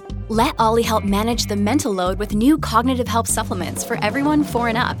on. Let Ollie help manage the mental load with new cognitive help supplements for everyone 4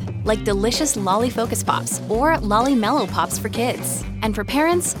 and up, like delicious Lolly Focus Pops or Lolly Mellow Pops for kids. And for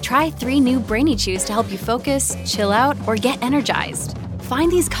parents, try 3 new Brainy Chews to help you focus, chill out, or get energized.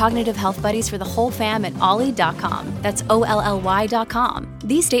 Find these cognitive health buddies for the whole fam at ollie.com. That's OLLY.com.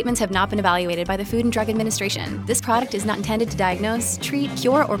 These statements have not been evaluated by the Food and Drug Administration. This product is not intended to diagnose, treat,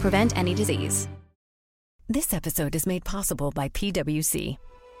 cure, or prevent any disease. This episode is made possible by PwC.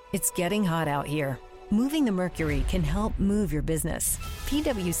 It's getting hot out here. Moving the mercury can help move your business.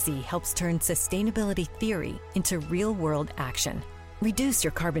 PwC helps turn sustainability theory into real-world action. Reduce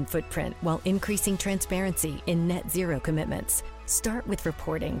your carbon footprint while increasing transparency in net zero commitments. Start with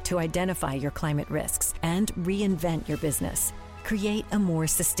reporting to identify your climate risks and reinvent your business. Create a more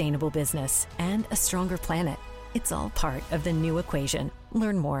sustainable business and a stronger planet. It's all part of The New Equation.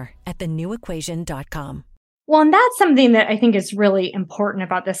 Learn more at thenewequation.com. Well, and that's something that I think is really important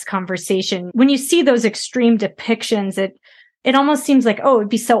about this conversation. When you see those extreme depictions, it almost seems like, oh, it'd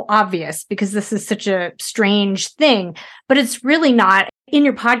be so obvious because this is such a strange thing, but it's really not. In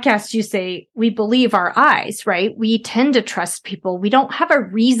your podcast, you say, we believe our eyes, right? We tend to trust people. We don't have a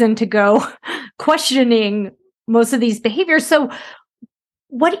reason to go questioning most of these behaviors. So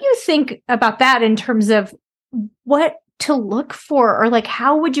what do you think about that in terms of what to look for, or like,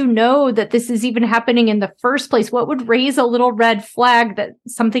 how would you know that this is even happening in the first place? What would raise a little red flag that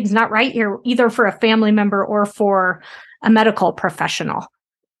something's not right here, either for a family member or for a medical professional?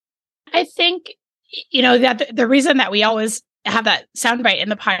 I think, that the reason that we always have that soundbite in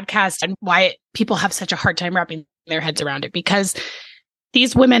the podcast and why people have such a hard time wrapping their heads around it, because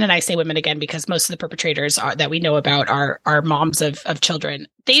these women, and I say women again, because most of the perpetrators that we know about are moms of children.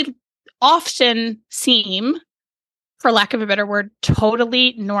 They often seem, for lack of a better word,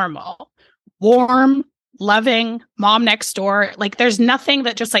 totally normal, warm, loving, mom next door. Like there's nothing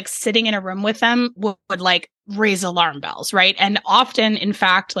that just like sitting in a room with them would like raise alarm bells, right? And often, in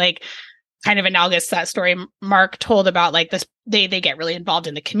fact, like kind of analogous to that story Marc told about like this, they get really involved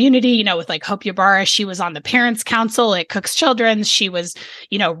in the community, with like Hope Ybarra. She was on the parents council at Cook's Children's. She was,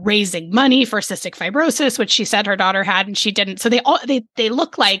 raising money for cystic fibrosis, which she said her daughter had, and she didn't. So they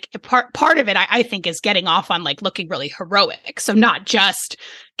look like part of it, I think, is getting off on like looking really heroic. So not just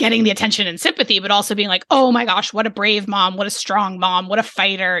getting the attention and sympathy, but also being like, oh my gosh, what a brave mom, what a strong mom, what a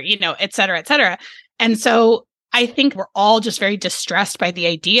fighter, et cetera, et cetera. And so I think we're all just very distressed by the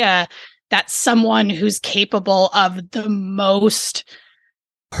idea that someone who's capable of the most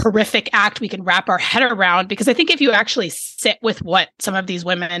horrific act we can wrap our head around, because I think if you actually sit with what some of these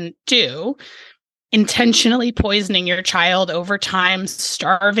women do, intentionally poisoning your child over time,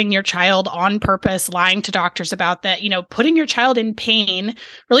 starving your child on purpose, lying to doctors about that, putting your child in pain,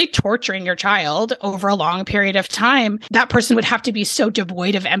 really torturing your child over a long period of time, that person would have to be so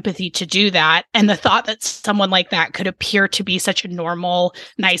devoid of empathy to do that. And the thought that someone like that could appear to be such a normal,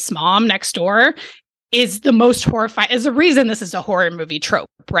 nice mom next door is the most horrifying, is the reason this is a horror movie trope,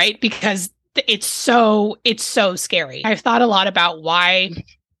 right? Because it's so scary. I've thought a lot about why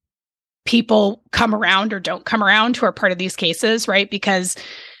people come around or don't come around who are part of these cases, right? Because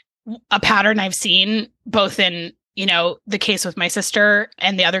a pattern I've seen both in, the case with my sister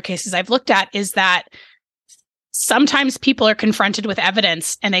and the other cases I've looked at is that sometimes people are confronted with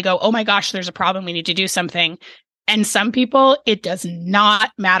evidence and they go, oh my gosh, there's a problem, we need to do something. And some people, it does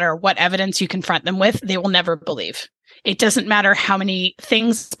not matter what evidence you confront them with, they will never believe. It doesn't matter how many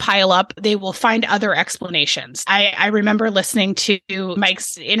things pile up, they will find other explanations. I remember listening to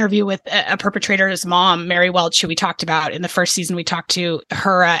Mike's interview with a perpetrator's mom, Mary Welch, who we talked about in the first season. We talked to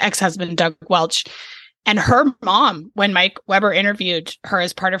her ex-husband, Doug Welch. And her mom, when Mike Weber interviewed her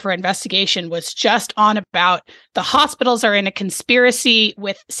as part of her investigation, was just on about the hospitals are in a conspiracy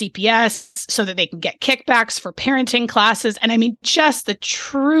with CPS so that they can get kickbacks for parenting classes. And I mean, just the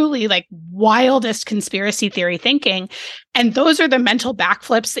truly like wildest conspiracy theory thinking. And those are the mental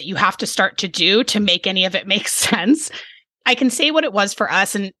backflips that you have to start to do to make any of it make sense. I can say what it was for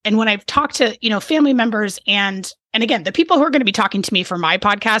us. And when I've talked to, family members and again, the people who are going to be talking to me for my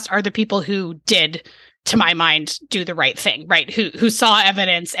podcast are the people who did, to my mind, do the right thing, right? Who saw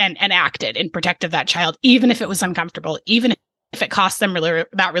evidence and acted in protect of that child, even if it was uncomfortable, even if it cost them really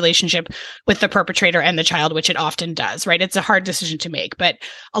that relationship with the perpetrator and the child, which it often does, right? It's a hard decision to make. But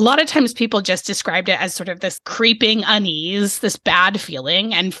a lot of times people just described it as sort of this creeping unease, this bad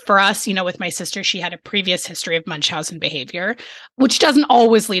feeling. And for us, with my sister, she had a previous history of Munchausen behavior, which doesn't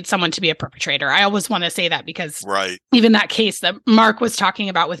always lead someone to be a perpetrator. I always want to say that because even that case that Marc was talking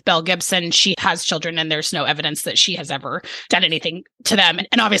about with Belle Gibson, she has children and there's no evidence that she has ever done anything to them.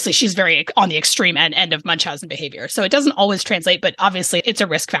 And obviously she's very on the extreme end of Munchausen behavior. So it doesn't always translate, but obviously it's a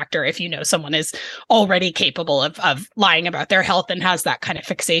risk factor if someone is already capable of lying about their health and has that kind of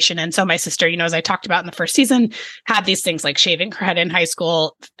fixation. And so my sister, as I talked about in the first season, had these things like shaving her head in high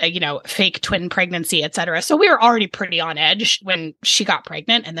school, fake twin pregnancy, et cetera. So we were already pretty on edge when she got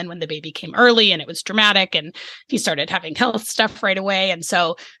pregnant. And then when the baby came early and it was dramatic and he started having health stuff right away. And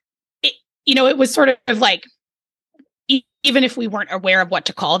so, it was sort of like, even if we weren't aware of what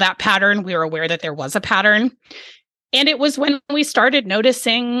to call that pattern, we were aware that there was a pattern. And it was when we started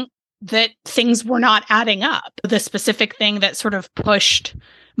noticing that things were not adding up. The specific thing that sort of pushed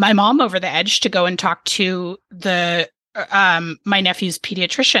my mom over the edge to go and talk to my nephew's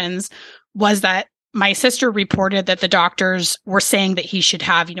pediatricians was that my sister reported that the doctors were saying that he should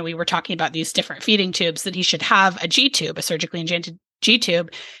have, we were talking about these different feeding tubes, that he should have a G tube, a surgically injected G tube.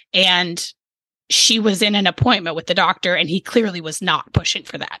 And she was in an appointment with the doctor and he clearly was not pushing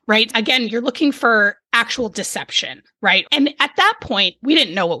for that, right? Again, you're looking for actual deception, right? And at that point, we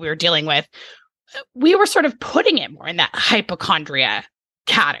didn't know what we were dealing with. We were sort of putting it more in that hypochondria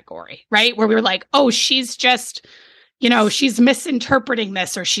category, right? Where we were like, oh, she's just, she's misinterpreting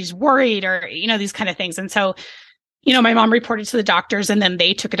this or she's worried or, these kind of things. And so, my mom reported to the doctors and then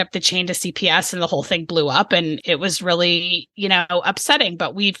they took it up the chain to CPS and the whole thing blew up and it was really, upsetting,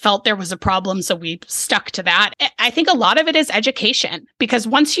 but we felt there was a problem. So we stuck to that. I think a lot of it is education because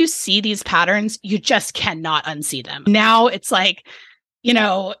once you see these patterns, you just cannot unsee them. Now it's like,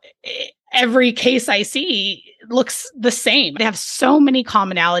 every case I see looks the same. They have so many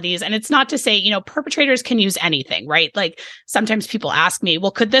commonalities. And it's not to say, perpetrators can use anything, right? Like sometimes people ask me,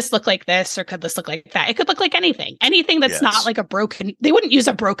 well, could this look like this or could this look like that? It could look like anything that's not like they wouldn't use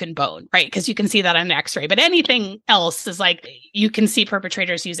a broken bone, right? Because you can see that on an x-ray, but anything else is like, you can see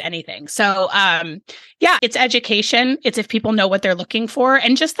perpetrators use anything. So, it's education. It's if people know what they're looking for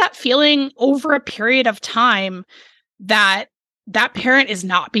and just that feeling over a period of time that parent is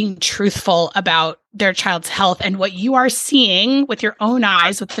not being truthful about their child's health and what you are seeing with your own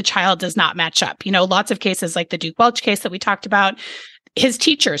eyes with the child does not match up. Lots of cases like the Duke Welch case that we talked about, his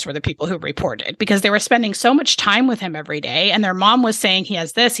teachers were the people who reported because they were spending so much time with him every day. And their mom was saying, he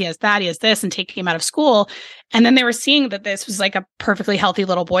has this, he has that, he has this, and taking him out of school. And then they were seeing that this was like a perfectly healthy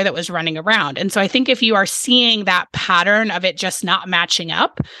little boy that was running around. And so I think if you are seeing that pattern of it just not matching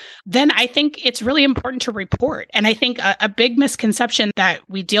up, then I think it's really important to report. And I think a big misconception that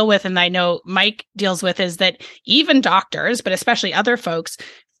we deal with, and I know Mike deals with, is that even doctors, but especially other folks,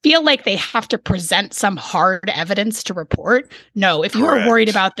 feel like they have to present some hard evidence to report. No, if you are worried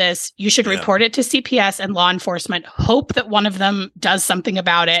about this, you should report it to CPS and law enforcement, hope that one of them does something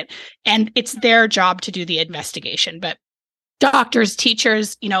about it. And it's their job to do the investigation. But doctors,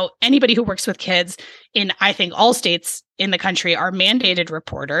 teachers, anybody who works with kids in, I think, all states in the country are mandated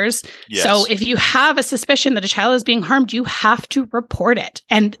reporters. Yes. So if you have a suspicion that a child is being harmed, you have to report it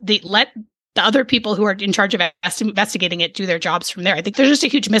and let the other people who are in charge of investigating it do their jobs from there. I think there's just a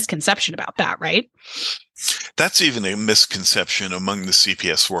huge misconception about that, right? That's even a misconception among the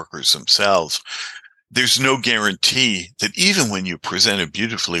CPS workers themselves. There's no guarantee that even when you present a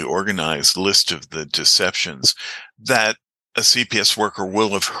beautifully organized list of the deceptions, that a CPS worker will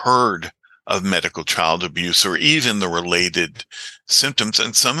have heard of medical child abuse or even the related symptoms,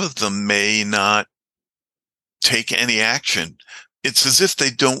 and some of them may not take any action. It's as if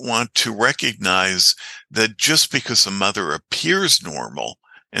they don't want to recognize that just because a mother appears normal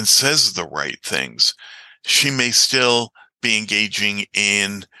and says the right things, she may still be engaging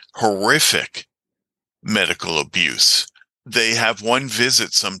in horrific medical abuse. They have one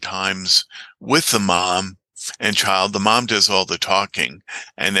visit sometimes with the mom and child. The mom does all the talking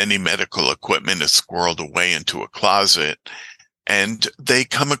and any medical equipment is squirreled away into a closet. And they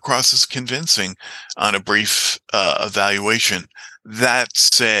come across as convincing on a brief evaluation. That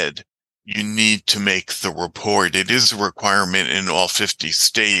said, you need to make the report. It is a requirement in all 50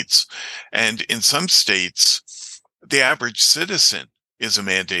 states. And in some states, the average citizen is a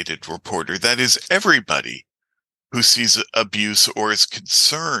mandated reporter. That is, everybody who sees abuse or is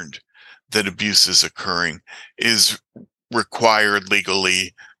concerned that abuse is occurring is required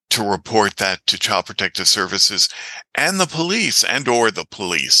legally to report that to Child Protective Services and the police or the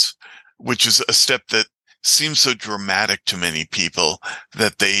police, which is a step that seems so dramatic to many people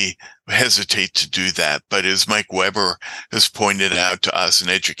that they hesitate to do that. But as Mike Weber has pointed out to us and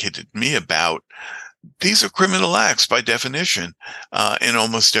educated me about, these are criminal acts by definition in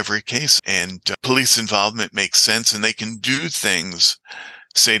almost every case. And police involvement makes sense, and they can do things,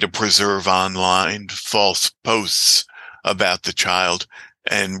 say, to preserve online false posts about the child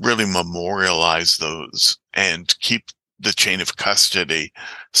and really memorialize those and keep the chain of custody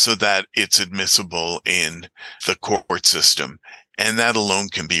so that it's admissible in the court system. And that alone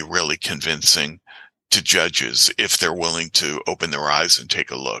can be really convincing to judges if they're willing to open their eyes and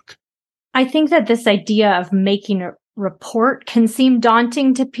take a look. I think that this idea of making a report can seem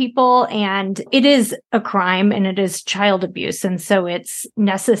daunting to people, and it is a crime and it is child abuse. And so it's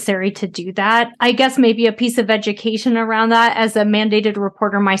necessary to do that. I guess maybe a piece of education around that as a mandated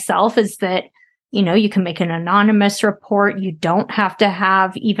reporter myself is that, you can make an anonymous report. You don't have to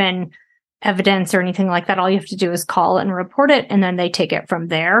have even evidence or anything like that. All you have to do is call and report it, and then they take it from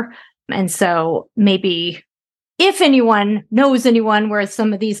there. And so maybe if anyone knows anyone where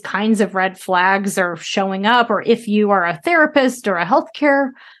some of these kinds of red flags are showing up, or if you are a therapist or a healthcare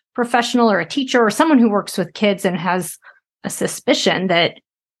professional or a teacher or someone who works with kids and has a suspicion that,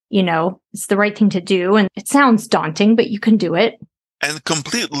 it's the right thing to do, and it sounds daunting, but you can do it. And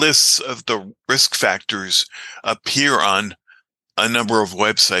complete lists of the risk factors appear on a number of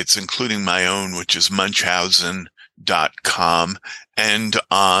websites, including my own, which is Munchausen.com, and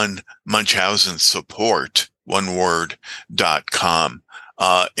on Munchausen support, oneword.com.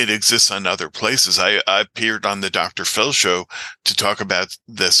 It exists on other places. I appeared on the Dr. Phil show to talk about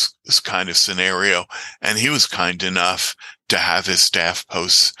this kind of scenario, and he was kind enough to have his staff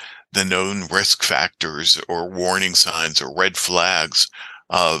post the known risk factors or warning signs or red flags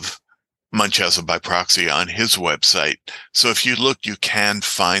of Munchausen by proxy on his website. So if you look, you can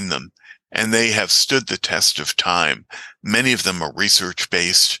find them, and they have stood the test of time. Many of them are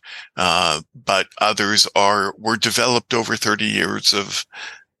research-based, but others were developed over 30 years of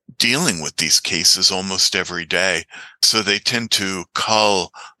dealing with these cases almost every day. So they tend to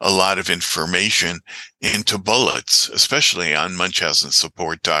cull a lot of information into bullets, especially on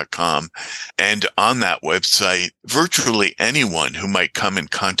MunchausenSupport.com. And on that website, virtually anyone who might come in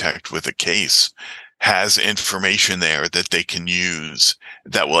contact with a case has information there that they can use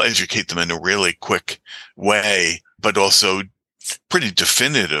that will educate them in a really quick way, but also pretty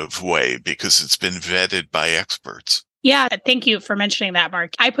definitive way because it's been vetted by experts. Yeah, thank you for mentioning that,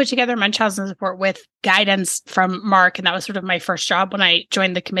 Marc. I put together Munchausen support with guidance from Marc, and that was sort of my first job when I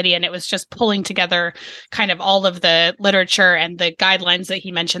joined the committee, and it was just pulling together kind of all of the literature and the guidelines that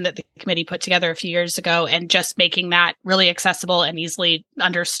he mentioned that the committee put together a few years ago, and just making that really accessible and easily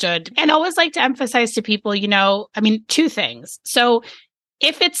understood. And I always like to emphasize to people, two things. So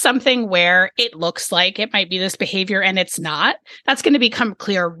if it's something where it looks like it might be this behavior and it's not, that's going to become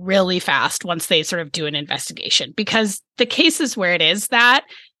clear really fast once they sort of do an investigation, because the cases where it is that,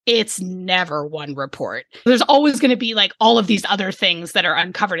 it's never one report. There's always going to be like all of these other things that are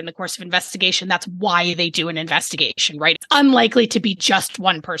uncovered in the course of investigation. That's why they do an investigation, right? It's unlikely to be just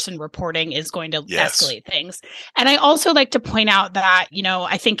one person reporting is going to escalate things. And I also like to point out that,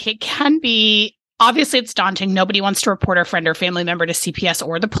 I think it can be, obviously, it's daunting. Nobody wants to report a friend or family member to CPS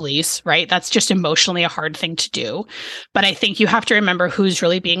or the police, right? That's just emotionally a hard thing to do. But I think you have to remember who's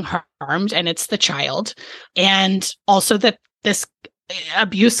really being harmed, and it's the child. And also that this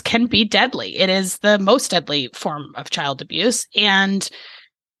abuse can be deadly. It is the most deadly form of child abuse. And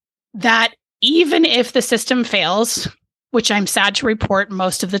that even if the system fails, which I'm sad to report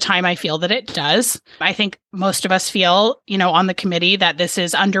most of the time I feel that it does. I think most of us feel, on the committee that this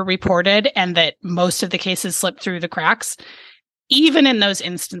is underreported and that most of the cases slip through the cracks. Even in those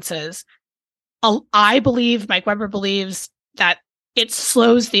instances, I believe, Mike Weber believes, that it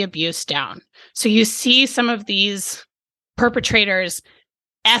slows the abuse down. So you see some of these perpetrators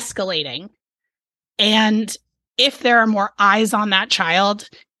escalating, and if there are more eyes on that child,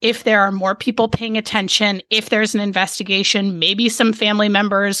 if there are more people paying attention, if there's an investigation, maybe some family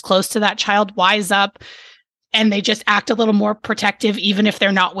members close to that child wise up and they just act a little more protective, even if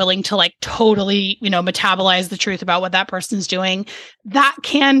they're not willing to totally, metabolize the truth about what that person's doing. That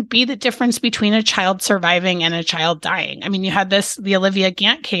can be the difference between a child surviving and a child dying. I mean, you had the Olivia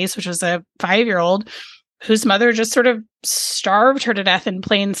Gant case, which was a 5-year-old whose mother just sort of starved her to death in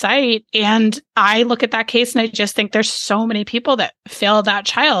plain sight. And I look at that case and I just think there's so many people that failed that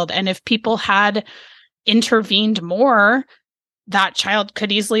child. And if people had intervened more, that child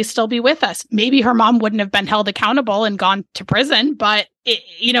could easily still be with us. Maybe her mom wouldn't have been held accountable and gone to prison, but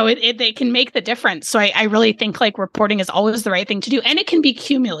they can make the difference. So I really think like reporting is always the right thing to do. And it can be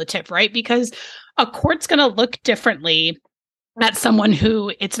cumulative, right? Because a court's going to look differently at someone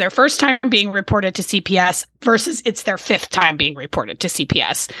who it's their first time being reported to CPS versus it's their fifth time being reported to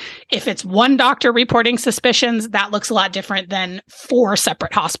CPS. If it's one doctor reporting suspicions, that looks a lot different than 4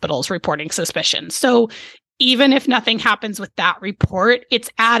 separate hospitals reporting suspicions. So even if nothing happens with that report, it's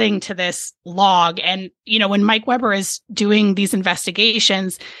adding to this log. And, when Mike Weber is doing these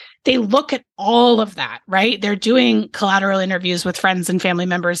investigations, they look at all of that, right? They're doing collateral interviews with friends and family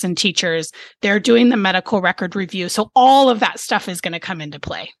members and teachers. They're doing the medical record review. So all of that stuff is going to come into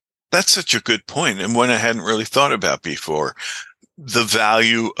play. That's such a good point, and one I hadn't really thought about before. The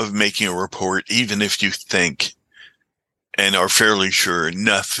value of making a report, even if you think and are fairly sure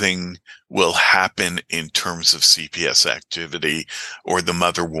nothing will happen in terms of CPS activity, or the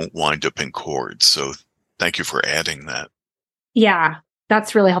mother won't wind up in court. So thank you for adding that. Yeah,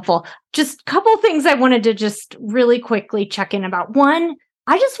 that's really helpful. Just a couple of things I wanted to just really quickly check in about. One,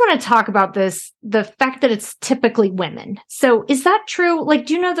 I just want to talk about the fact that it's typically women. So is that true? Like,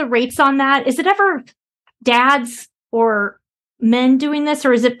 do you know the rates on that? Is it ever dads or men doing this,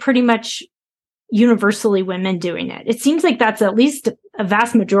 or is it pretty much universally women doing it? It seems like that's at least a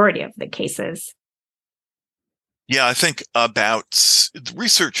vast majority of the cases. Yeah, I think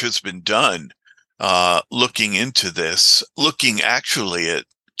research has been done looking into this, looking actually at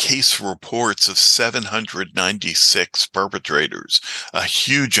case reports of 796 perpetrators, a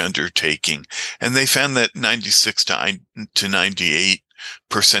huge undertaking. And they found that 96 to 98%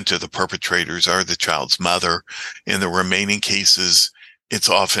 of the perpetrators are the child's mother. In the remaining cases, it's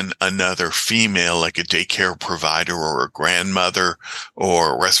often another female, like a daycare provider or a grandmother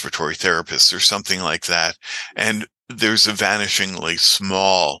or a respiratory therapist or something like that. And there's a vanishingly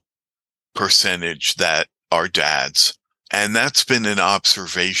small percentage that are dads. And that's been an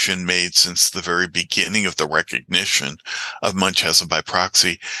observation made since the very beginning of the recognition of Munchausen by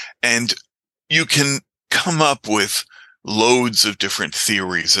proxy. And you can come up with loads of different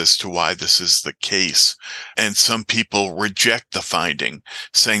theories as to why this is the case. And some people reject the finding,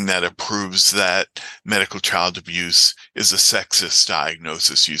 saying that it proves that medical child abuse is a sexist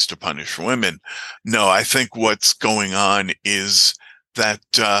diagnosis used to punish women. No, I think what's going on is that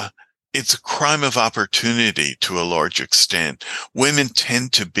it's a crime of opportunity to a large extent. Women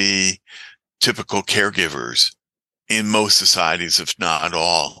tend to be typical caregivers in most societies, if not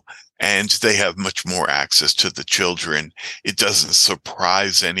all. And they have much more access to the children. It doesn't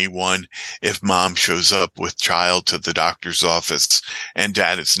surprise anyone if mom shows up with child to the doctor's office and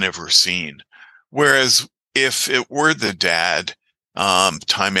dad is never seen. Whereas if it were the dad,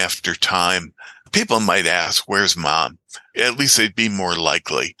 time after time, people might ask, where's mom? At least they'd be more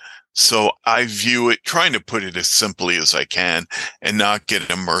likely. So I view it, trying to put it as simply as I can and not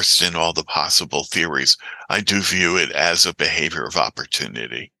get immersed in all the possible theories. I do view it as a behavior of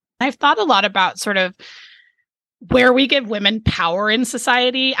opportunity. I've thought a lot about sort of where we give women power in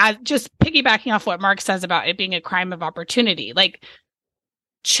society. Just piggybacking off what Marc says about it being a crime of opportunity. Like,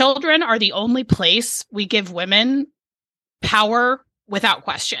 children are the only place we give women power without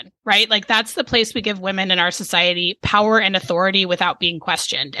question, right? Like, that's the place we give women in our society power and authority without being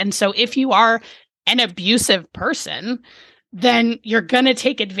questioned. And so if you are an abusive person, then you're going to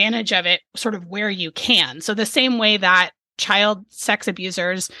take advantage of it sort of where you can. So the same way that child sex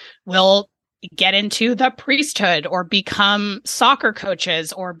abusers will get into the priesthood or become soccer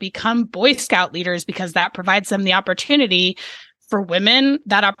coaches or become Boy Scout leaders because that provides them the opportunity. For women,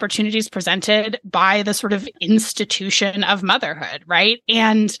 that opportunity is presented by the sort of institution of motherhood, right?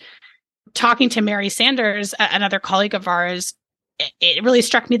 And talking to Mary Sanders, another colleague of ours, it really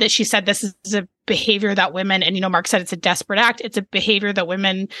struck me that she said this is a behavior that women, and, Marc said it's a desperate act. It's a behavior that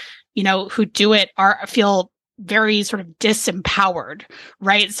women, who do it feel very sort of disempowered,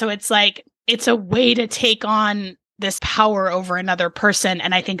 right? So it's like, it's a way to take on this power over another person.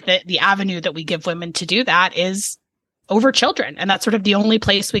 And I think that the avenue that we give women to do that is over children. And that's sort of the only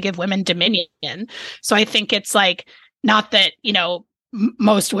place we give women dominion. So I think it's like, not that,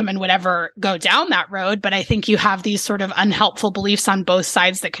 most women would ever go down that road, but I think you have these sort of unhelpful beliefs on both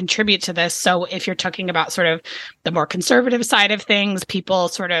sides that contribute to this. So if you're talking about sort of the more conservative side of things, people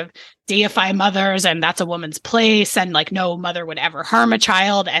sort of deify mothers and that's a woman's place and like no mother would ever harm a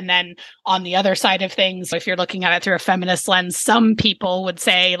child. And then on the other side of things, if you're looking at it through a feminist lens, some people would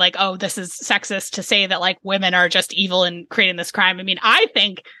say like, oh, this is sexist to say that like women are just evil and creating this crime. I mean, I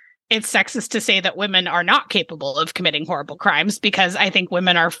think it's sexist to say that women are not capable of committing horrible crimes, because I think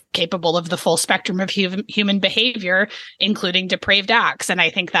women are capable of the full spectrum of human behavior, including depraved acts. And I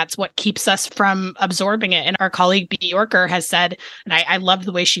think that's what keeps us from absorbing it. And our colleague B. Yorker has said, and I love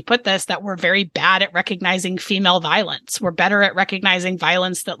the way she put this, that we're very bad at recognizing female violence. We're better at recognizing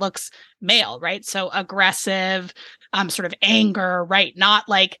violence that looks male, right? So aggressive, sort of anger, right? Not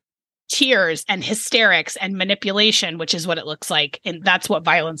like tears and hysterics and manipulation, which is what it looks like. And that's what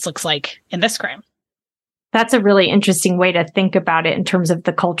violence looks like in this crime. That's a really interesting way to think about it in terms of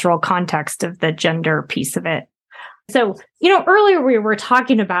the cultural context of the gender piece of it. So, earlier we were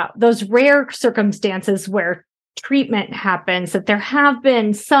talking about those rare circumstances where treatment happens, that there have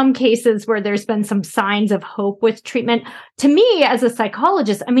been some cases where there's been some signs of hope with treatment. To me, as a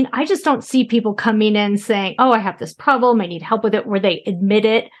psychologist, I just don't see people coming in saying, oh, I have this problem, I need help with it, where they admit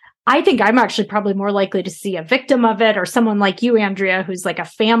it. I think I'm actually probably more likely to see a victim of it, or someone like you, Andrea, who's like a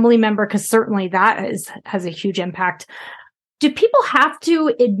family member, because certainly that has a huge impact. Do people have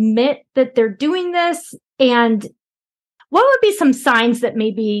to admit that they're doing this? And what would be some signs that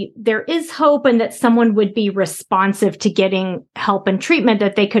maybe there is hope and that someone would be responsive to getting help and treatment,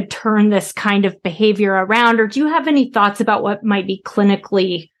 that they could turn this kind of behavior around? Or do you have any thoughts about what might be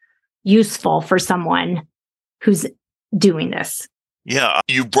clinically useful for someone who's doing this? Yeah,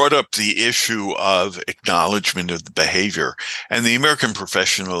 you brought up the issue of acknowledgement of the behavior, and the American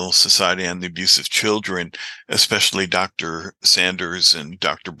Professional Society on the Abuse of Children, especially Dr. Sanders and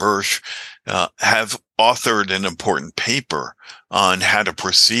Dr. Birch, have authored an important paper on how to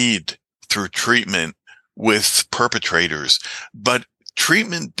proceed through treatment with perpetrators. But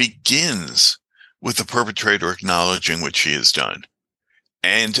treatment begins with the perpetrator acknowledging what she has done,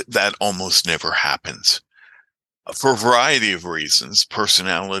 and that almost never happens. For a variety of reasons.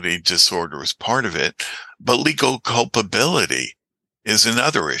 Personality disorder is part of it, but legal culpability is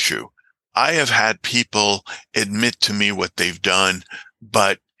another issue. I have had people admit to me what they've done,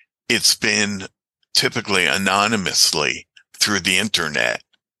 but it's been typically anonymously through the internet.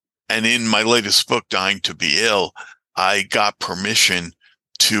 And in my latest book, Dying to Be Ill, I got permission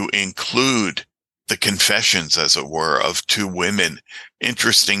to include the confessions, as it were, of two women.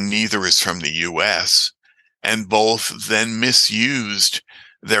 Interesting, neither is from the U.S., and both then misused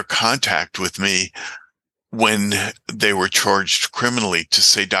their contact with me when they were charged criminally to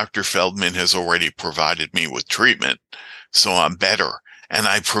say, Dr. Feldman has already provided me with treatment, so I'm better. And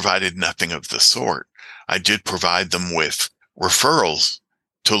I provided nothing of the sort. I did provide them with referrals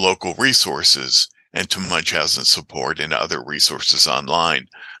to local resources and to Munchausen support and other resources online,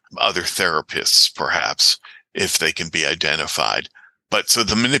 other therapists, perhaps, if they can be identified. But so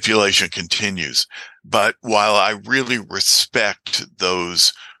the manipulation continues. But while I really respect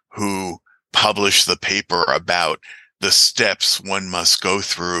those who publish the paper about the steps one must go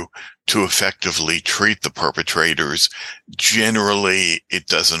through to effectively treat the perpetrators, generally it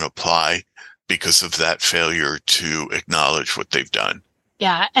doesn't apply because of that failure to acknowledge what they've done.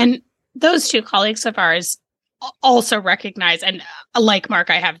 Yeah. And those two colleagues of ours also recognize, and like Marc,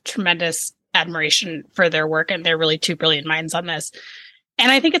 I have tremendous admiration for their work, and they're really two brilliant minds on this.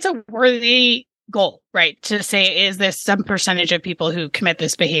 And I think it's a worthy goal, right? To say, is this some percentage of people who commit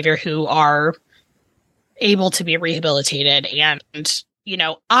this behavior who are able to be rehabilitated? And,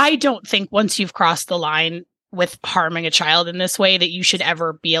 I don't think once you've crossed the line with harming a child in this way that you should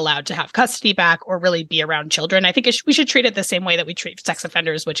ever be allowed to have custody back or really be around children. I think we should treat it the same way that we treat sex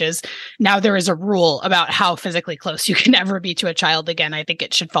offenders, which is now there is a rule about how physically close you can ever be to a child again. I think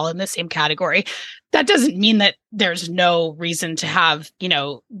it should fall in the same category. That doesn't mean that there's no reason to have,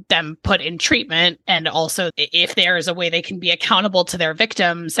 them put in treatment. And also, if there is a way they can be accountable to their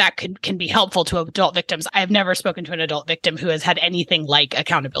victims, that can be helpful to adult victims. I've never spoken to an adult victim who has had anything like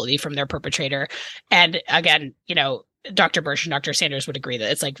accountability from their perpetrator. And again, Dr. Birch and Dr. Sanders would agree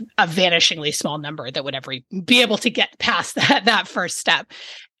that it's like a vanishingly small number that would ever be able to get past that first step.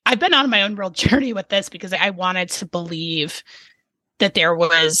 I've been on my own real journey with this because I wanted to believe that there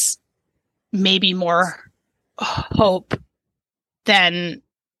was maybe more hope than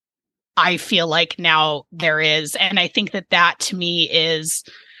I feel like now there is. And I think that to me is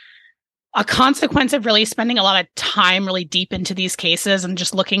a consequence of really spending a lot of time really deep into these cases and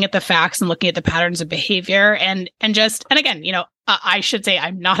just looking at the facts and looking at the patterns of behavior and again, I should say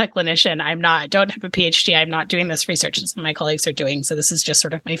I'm not a clinician. I don't have a PhD. I'm not doing this research as my colleagues are doing. So this is just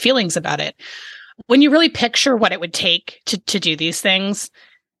sort of my feelings about it. When you really picture what it would take to do these things,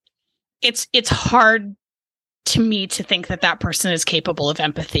 it's hard to me to think that person is capable of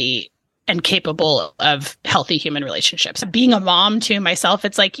empathy and capable of healthy human relationships. Being a mom too myself,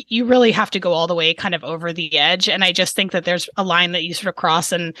 it's like you really have to go all the way kind of over the edge. And I just think that there's a line that you sort of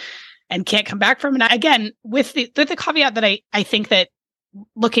cross and can't come back from. And again, with the caveat that I think that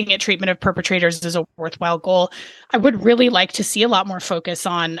looking at treatment of perpetrators is a worthwhile goal, I would really like to see a lot more focus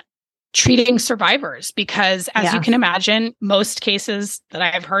on treating survivors, because as you can imagine, most cases that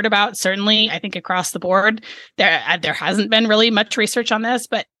I've heard about, certainly I think across the board, there hasn't been really much research on this,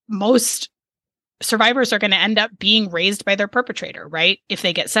 but most survivors are going to end up being raised by their perpetrator, right? If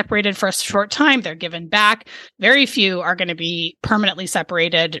they get separated for a short time, they're given back. Very few are going to be permanently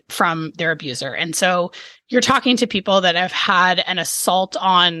separated from their abuser. And so you're talking to people that have had an assault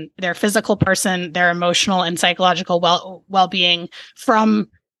on their physical person, their emotional and psychological well-being from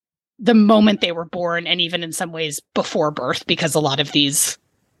the moment they were born, and even in some ways before birth, because a lot of these,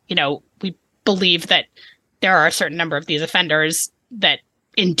 we believe that there are a certain number of these offenders that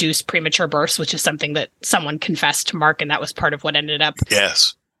induce premature births, which is something that someone confessed to Marc, and that was part of what ended up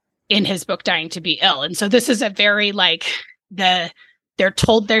in his book, Dying to Be Ill. And so this is a very they're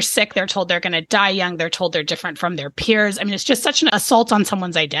told they're sick, they're told they're going to die young, they're told they're different from their peers. I mean, it's just such an assault on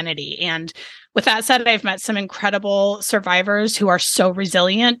someone's identity. And with that said, I've met some incredible survivors who are so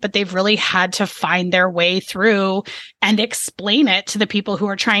resilient, but they've really had to find their way through and explain it to the people who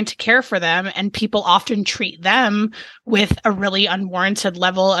are trying to care for them. And people often treat them with a really unwarranted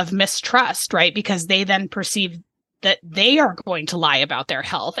level of mistrust, right? Because they then perceive that they are going to lie about their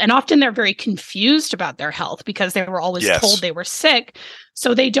health. And often they're very confused about their health because they were always told they were sick.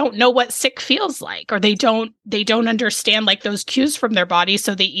 So they don't know what sick feels like, or they don't understand like those cues from their body.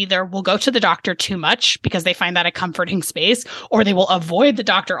 So they either will go to the doctor too much because they find that a comforting space, or they will avoid the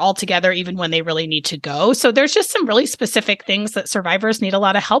doctor altogether, even when they really need to go. So there's just some really specific things that survivors need a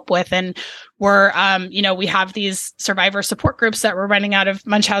lot of help with. And we're, we have these survivor support groups that we're running out of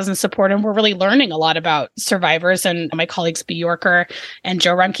Munchausen support, and we're really learning a lot about survivors. And my colleagues B. Yorker and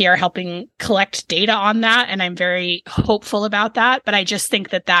Joe Rumke are helping collect data on that. And I'm very hopeful about that. But I just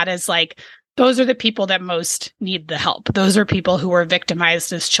think that is like, those are the people that most need the help. Those are people who were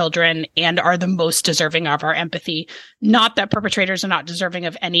victimized as children and are the most deserving of our empathy. Not that perpetrators are not deserving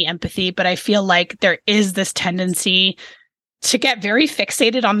of any empathy, but I feel like there is this tendency to get very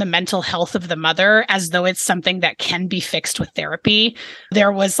fixated on the mental health of the mother as though it's something that can be fixed with therapy.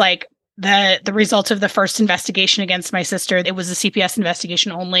 There was like the result of the first investigation against my sister. It was a CPS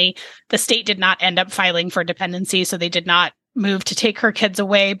investigation only. The state did not end up filing for dependency, so they did not move to take her kids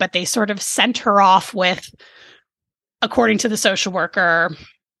away, but they sort of sent her off with, according to the social worker,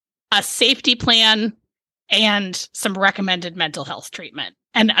 a safety plan and some recommended mental health treatment.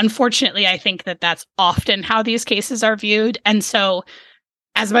 And unfortunately, I think that that's often how these cases are viewed. And so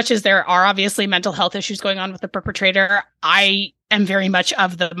as much as there are obviously mental health issues going on with the perpetrator, I am very much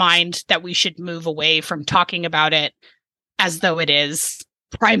of the mind that we should move away from talking about it as though it is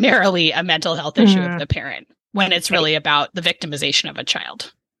primarily a mental health issue of the parent, when it's really about the victimization of a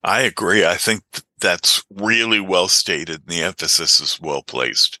child. I agree. I think that's really well stated, and the emphasis is well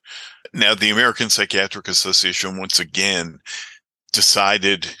placed. Now, the American Psychiatric Association once again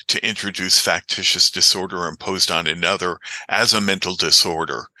decided to introduce factitious disorder imposed on another as a mental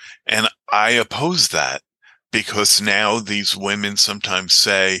disorder. And I oppose that, because now these women sometimes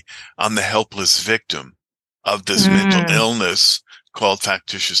say, I'm the helpless victim of this mental illness called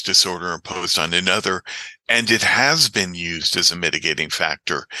factitious disorder imposed on another. And it has been used as a mitigating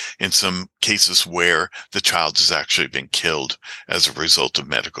factor in some cases where the child has actually been killed as a result of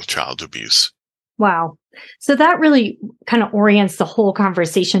medical child abuse. Wow. So that really kind of orients the whole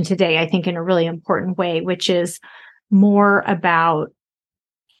conversation today, I think, in a really important way, which is more about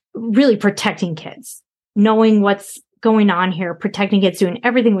really protecting kids, knowing what's going on here, protecting kids, doing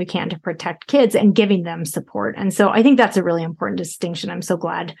everything we can to protect kids and giving them support. And so I think that's a really important distinction. I'm so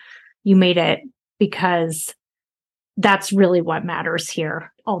glad you made it, because that's really what matters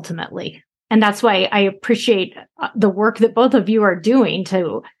here ultimately. And that's why I appreciate the work that both of you are doing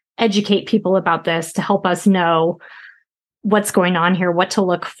to educate people about this, to help us know what's going on here, what to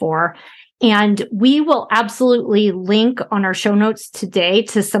look for. And we will absolutely link on our show notes today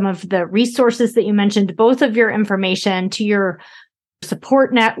to some of the resources that you mentioned, both of your information, to your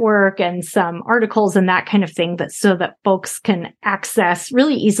support network and some articles and that kind of thing, but so that folks can access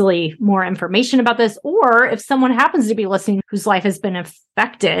really easily more information about this. Or if someone happens to be listening whose life has been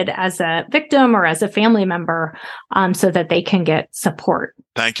affected as a victim or as a family member, so that they can get support.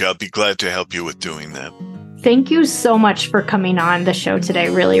 Thank you. I'll be glad to help you with doing that. Thank you so much for coming on the show today.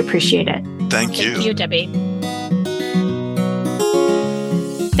 Really appreciate it. Thank you. Thank you, Debbie.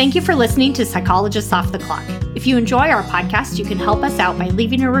 Thank you for listening to Psychologists Off the Clock. If If you enjoy our podcast, you can help us out by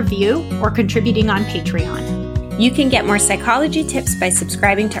leaving a review or contributing on Patreon. You can get more psychology tips by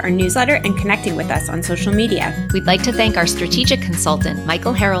subscribing to our newsletter and connecting with us on social media. We'd like to thank our strategic consultant,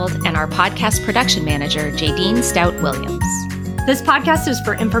 Michael Harold, and our podcast production manager, Jadine Stout-Williams. This podcast is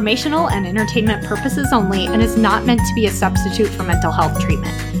for informational and entertainment purposes only and is not meant to be a substitute for mental health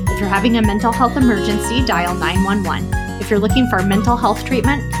treatment. If you're having a mental health emergency, dial 911. If you're looking for mental health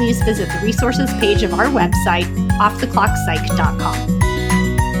treatment, please visit the resources page of our website, offtheclockpsych.com.